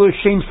kasavelu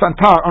shem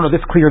santar. Oh no, this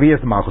clearly is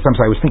the Malchus. I'm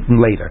sorry, I was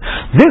thinking later.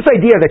 This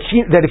idea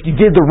that if you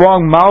did the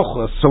wrong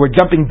Malchus, so we're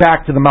jumping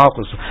back to the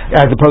Malchus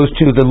as opposed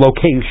to the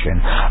location.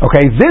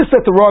 Okay,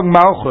 that the wrong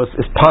Malchus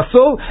is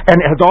puzzle and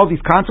it has all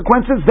these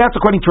consequences. That's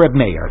according to Rav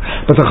Meir.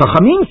 But the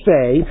Chachamim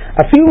say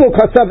afilu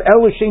kasav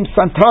elu shem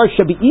santar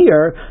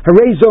shabiir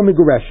harei zo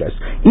migureshes.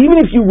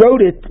 Even if you wrote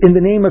it in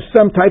the name of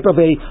some type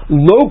of a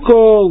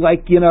local,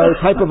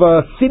 type of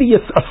a city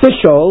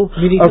official.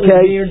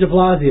 Okay, Mayor de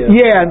Blasio.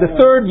 Yeah, in the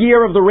third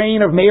year of the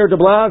reign of Mayor de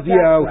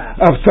Blasio,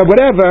 so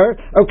whatever.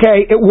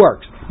 Okay, it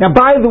works. Now,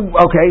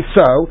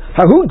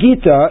 Hahu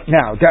Gita.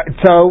 Now,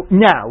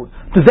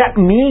 does that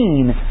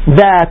mean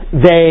that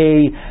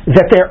they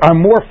are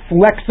more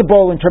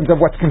flexible in terms of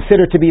what's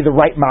considered to be the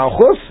right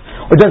malchus,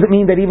 or does it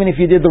mean that even if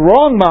you did the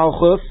wrong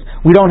malchus,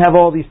 we don't have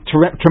all these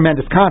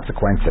tremendous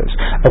consequences?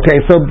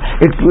 Okay, so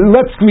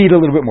let's read a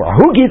little bit more.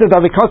 Hahu Gita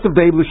davikas of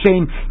Beib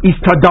l'shem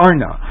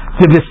istadarna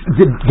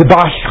the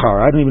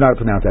Bashchar. I don't even know how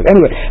to pronounce that.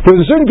 Anyway, there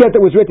was a certain get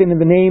that was written in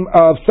the name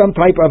of some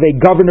type of a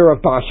governor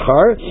of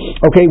Bashchar,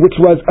 okay, which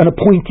was an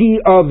appointee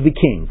of the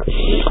king.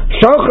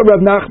 Shalcha Rav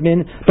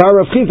Nachman bar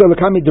Rav Chizda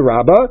l'kamid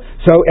derabba.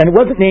 So, and it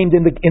wasn't named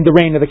in the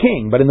reign of the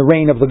king, but in the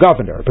reign of the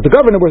governor. But the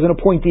governor was an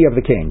appointee of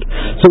the king.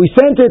 So he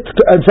sent it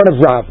in front of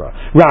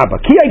Rabba.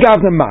 Ki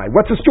agavna mai.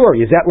 What's the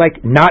story? Is that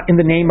not in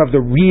the name of the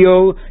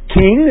real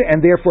king, and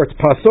therefore it's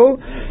puzzle?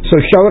 So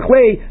Shalach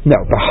lei, no.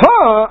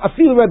 Baha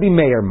afilu Rabbi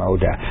Meir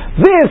moda.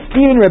 This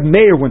even Rabbi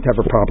Meir wouldn't have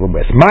a problem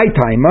with. My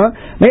taima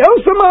may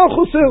also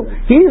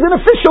malchusu. He's an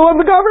official of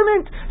the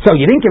government. So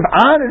you didn't give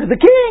honor to the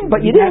king,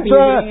 but you didn't.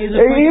 It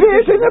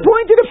is an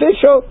appointed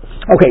official.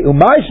 Okay,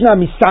 umashna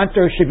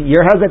misanter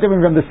shavir. How's that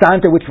different from the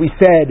santer, which we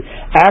said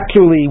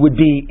actually would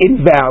be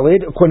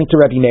invalid according to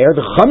Rabbi Meir?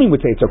 The Chamim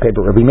would say it's okay,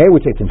 but Rabbi Meir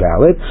would say it's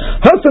invalid.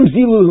 Hasam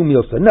zilu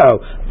humilsa. No,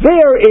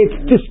 there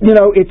it's just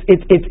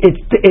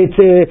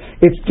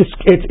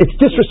it's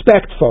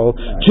disrespectful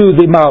to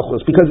the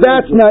malchus, because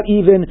that's not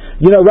even.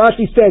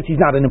 Rashi says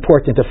he's not an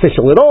important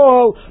official at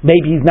all.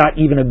 Maybe he's not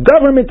even a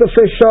government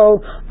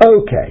official.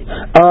 Okay.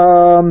 Here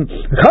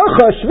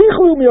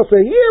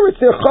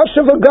it's the chash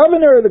of a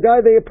governor, the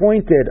guy they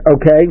appointed.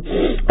 Okay.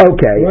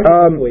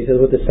 He says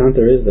what the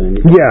Santa is then.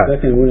 Yeah.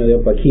 Right.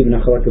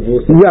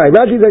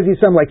 Rashi says he's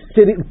some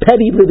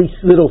petty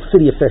little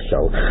city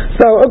official.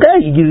 So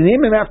you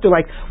name him after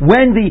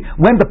when the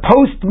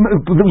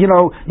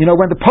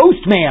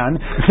postman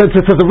says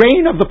the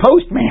reign of the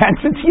postman,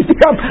 since he's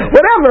become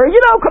whatever.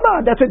 Come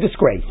on, that's a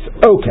disgrace.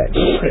 Okay.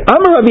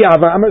 Amar Rabbi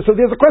Ava. So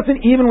there's a question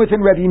even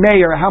within Rabbi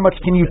Meir. How much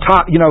can you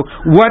talk?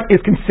 What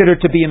is considered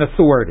to be an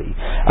authority,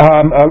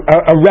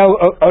 a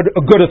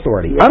good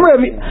authority? Amar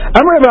Rabbi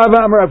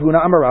Ava. Amar Rav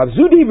Huna. Amar Rav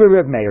Zudi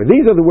Rav Meir.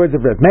 These are the words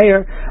of Rav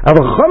Meir.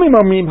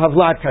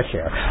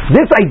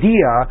 This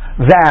idea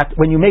that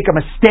when you make a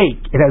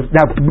mistake,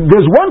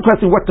 there's one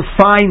question: what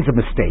defines a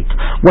mistake?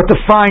 What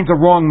defines a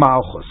wrong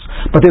malchus?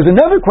 But there's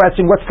another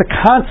question: what's the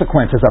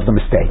consequences of the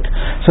mistake?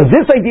 So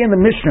this idea in the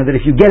Mishnah that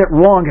if you get it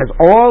wrong has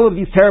all of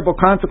these terrible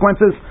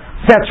consequences,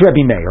 that's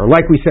Rabbi Meir,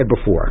 like we said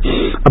before.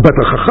 But the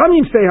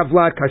Chachamim say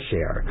Havlad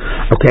Kasher.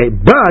 Okay,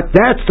 but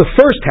that's the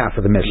first half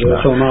of the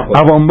Mishnah.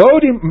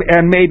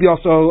 And maybe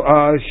also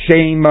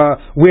shame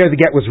where the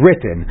get was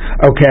written.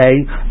 Okay,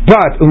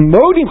 but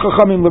Umodim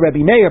Chachamim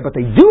LeRabbi Meir, but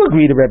they do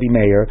agree to Rabbi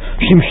Meir.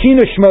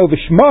 Shimshina Shmo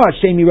V'Shma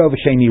Shemi Ro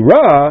V'Shemi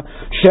Ra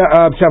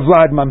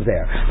Shavlad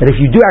Mamzer. That if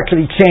you do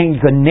actually change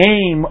the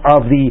name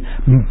of the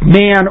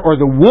man or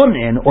the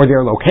woman or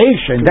their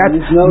location,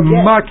 that's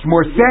much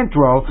more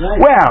central. Right.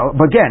 Well,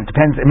 but again,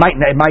 depends. It might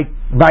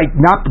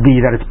not be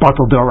that it's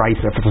batal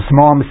d'oraisa if it's a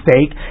small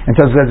mistake, and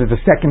so it's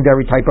a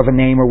secondary type of a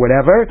name or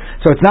whatever.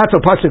 So it's not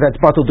so pashut that it's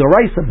batal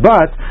d'oraisa,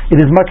 but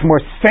it is much more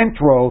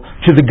central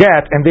to the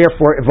get, and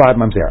therefore Vlad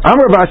Mamzer.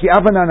 Amar Rashi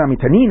Avanan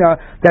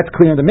Amitanina. That's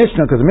clear in the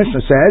Mishnah, because the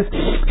Mishnah says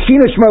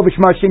Shina Shmo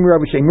V'Shma Shem Ra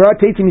V'Shem Ra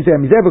Teitzi Mizeh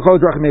Mizeh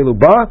V'Kol Drachim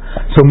Eluba.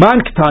 So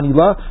Man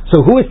K'tanila. So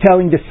who is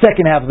telling the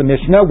second half of the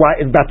Mishnah? Why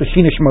is about the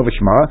Shina Shmo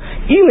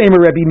V'Shma? Ilem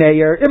Rabbi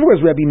Meir. If it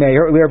was Rabbi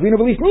Meir, Ravina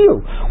V'Lis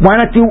Niu. Why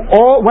not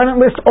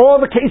list all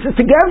the cases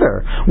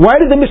together? Why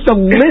did the Mishnah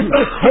list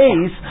the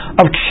case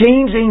of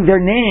changing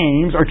their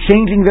names or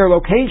changing their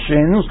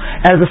locations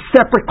as a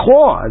separate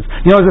clause,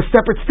 as a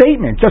separate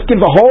statement? Just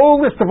give the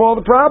whole list of all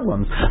the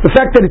problems. The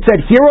fact that it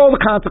said, here are all the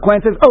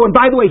consequences, and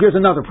by the way, here's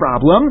another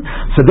problem,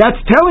 so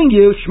that's telling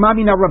you, Shema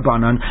Mina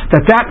Rabbanan,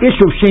 that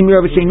issue of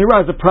Shemira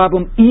v'Shemira is a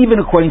problem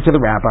even according to the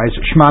rabbis,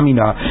 Shema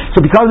Mina.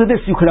 So because of this,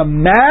 you can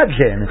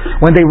imagine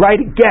when they write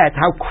a get,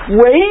 how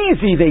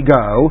crazy they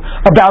go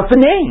about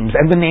the names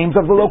and the names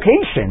of the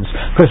locations.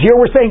 Because here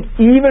we're saying,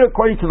 even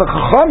according to the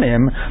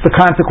Chachamim, the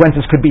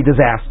consequences could be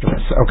disastrous.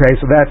 Okay,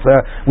 so that's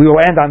we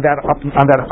will end on that